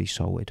was pretty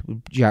solid.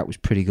 Jack was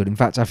pretty good. In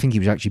fact, I think he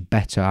was actually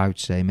better, I would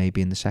say,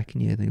 maybe in the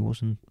second year than he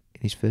was in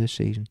his first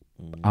season,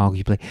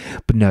 arguably.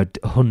 But no,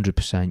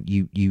 100%,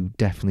 you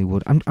definitely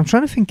would. I'm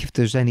trying to think if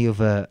there's any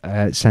other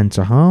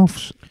centre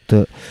halves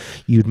that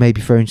you'd maybe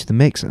throw into the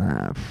mix.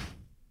 I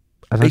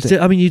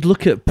mean, you'd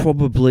look at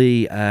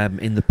probably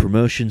in the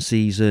promotion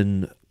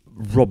season,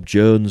 Rob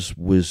Jones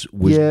was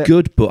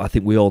good, but I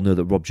think we all know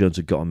that Rob Jones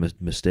had got a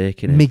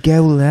mistake in it.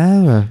 Miguel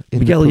Llera,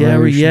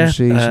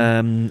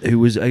 season. Who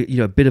was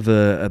a bit of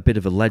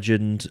a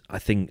legend. I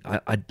think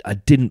I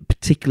didn't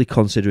particularly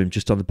consider him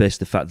just on the basis of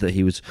the fact that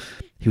he was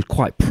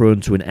quite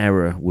prone to an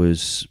error.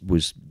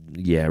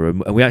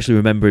 And we actually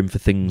remember him for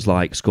things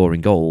like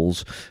scoring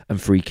goals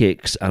and free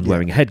kicks and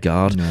wearing a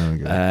headguard,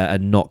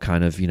 and not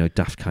kind of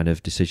daft kind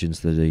of decisions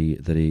that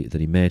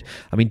he made.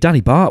 I mean,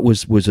 Danny Bart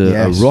was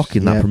a rock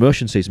in that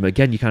promotion season, but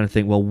again, you kind of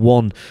think, well,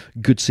 one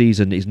good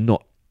season is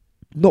not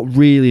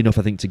really enough,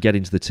 I think, to get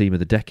into the team of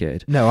the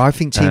decade. No, I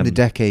think team of the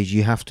decade,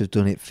 you have to have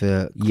done it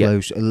for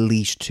at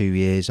least 2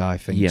 years, I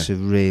think, to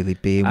really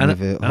be in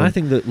with it. And I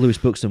think that Lewis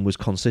Buxton was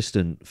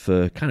consistent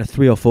for kind of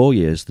 3 or 4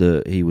 years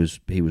that he was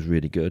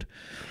really good.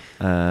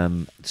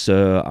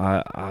 So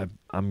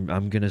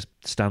I'm going to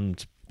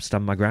stand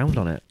my ground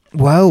on it.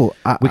 Well,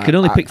 we can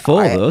only pick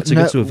 4 though to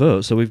get to a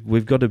vote. So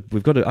we've got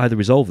to either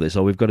resolve this,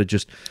 or we've got to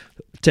just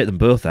take them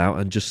both out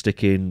and just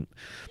stick in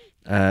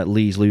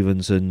Lees,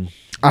 Loovens, and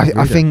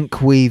I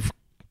think we've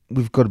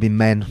got to be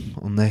men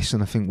on this,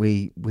 and I think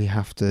we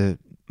have to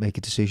make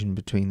a decision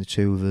between the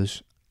two of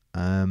us.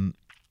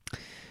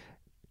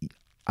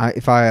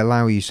 If I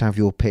allow you to have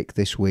your pick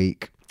this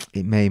week,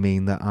 it may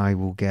mean that I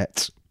will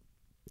get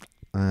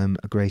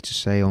a greater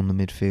say on the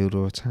midfield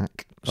or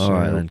attack. All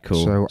right, then,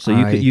 cool. So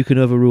you can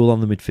overrule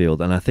on the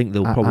midfield, and I think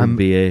there'll probably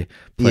be a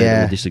player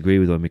that will disagree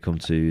with when we come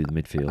to the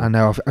midfield. I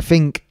know. I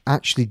think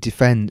actually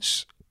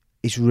defence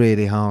is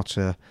really hard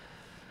to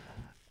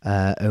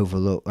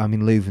overlook. I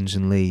mean, Loovens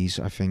and Lees,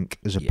 I think,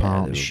 as a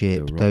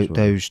partnership,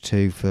 those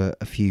two for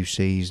a few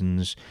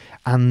seasons,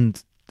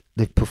 and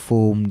they've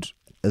performed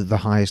at the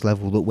highest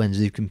level that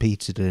Wednesday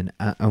competed in,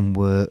 and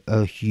were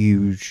a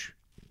huge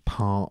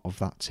part of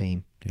that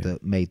team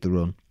that made the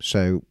run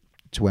to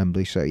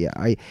Wembley. So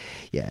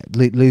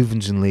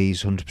Loovens and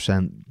Lees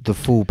 100%. The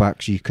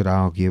fullbacks you could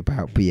argue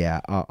about, but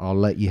I'll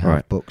let you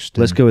have Buxton.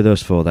 Let's go with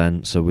those 4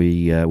 then. So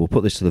we'll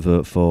put this to the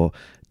vote for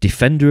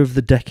Defender of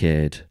the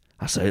Decade.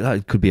 I say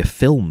that could be a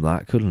film,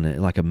 that couldn't it?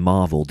 Like a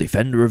Marvel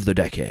Defender of the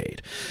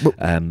Decade.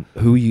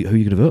 Who are you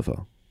going to vote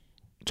for?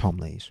 Tom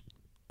Lees.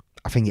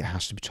 I think it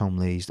has to be Tom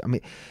Lees. I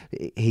mean,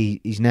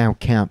 he's now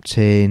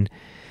captain.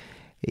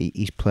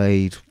 He's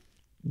played.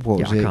 What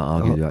was it? I can't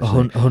argue that.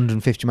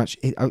 150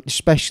 matches,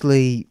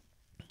 especially.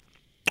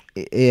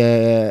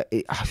 I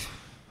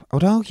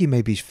would argue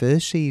maybe his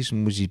first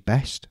season was his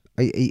best.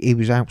 He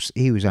was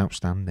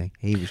outstanding.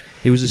 He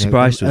was a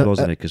surprise to us,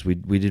 wasn't it? Because we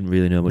didn't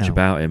really know much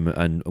about him,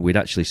 and we'd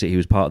actually see he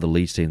was part of the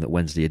Leeds team that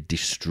Wednesday had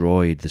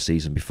destroyed the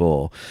season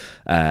before,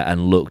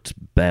 and looked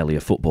barely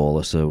a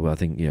footballer. So I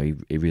think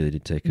he really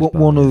did take us.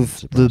 One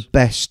of the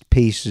best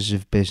pieces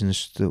of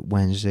business that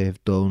Wednesday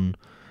have done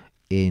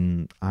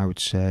in, I would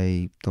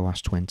say, the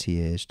last 20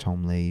 years.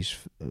 Tom Lees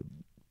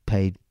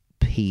paid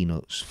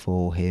peanuts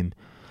for him,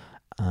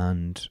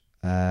 and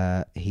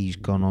he's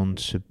gone on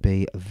to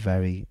be a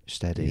very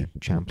steady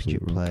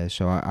championship player.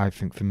 So I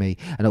think for me,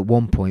 and at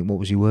one point, what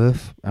was he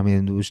worth? I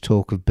mean, there was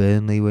talk of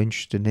Burnley were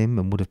interested in him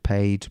and would have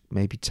paid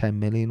maybe 10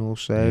 million or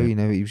so. He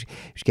was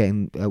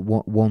getting at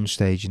one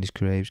stage in his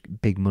career, it was a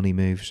big money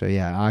move. So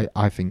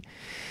I think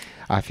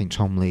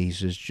Tom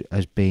Lees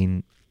has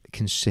been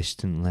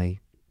consistently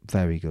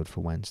very good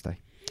for Wednesday.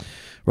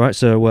 Right,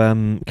 so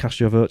cast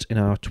your vote in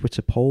our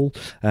Twitter poll.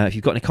 If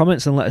you've got any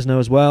comments, then let us know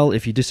as well.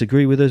 If you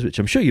disagree with us, which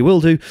I'm sure you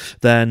will do,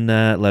 then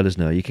let us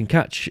know. You can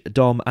catch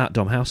Dom at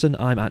Dom Howson,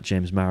 I'm at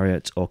James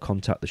Marriott, or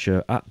contact the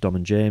show at Dom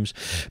and James.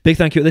 Big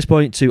thank you at this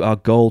point to our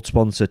gold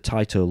sponsor,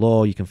 Tyto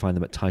Law. You can find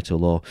them at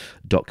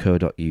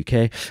tytolaw.co.uk.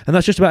 And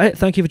that's just about it.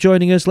 Thank you for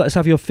joining us. Let us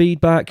have your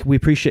feedback. We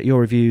appreciate your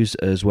reviews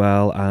as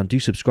well. And do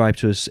subscribe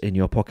to us in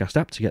your podcast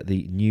app to get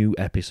the new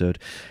episode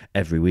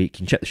every week.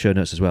 You can check the show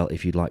notes as well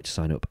if you'd like to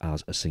sign up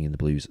as a Singing the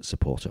Blues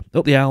supporter.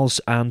 Up the Owls,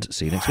 and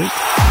see you next week.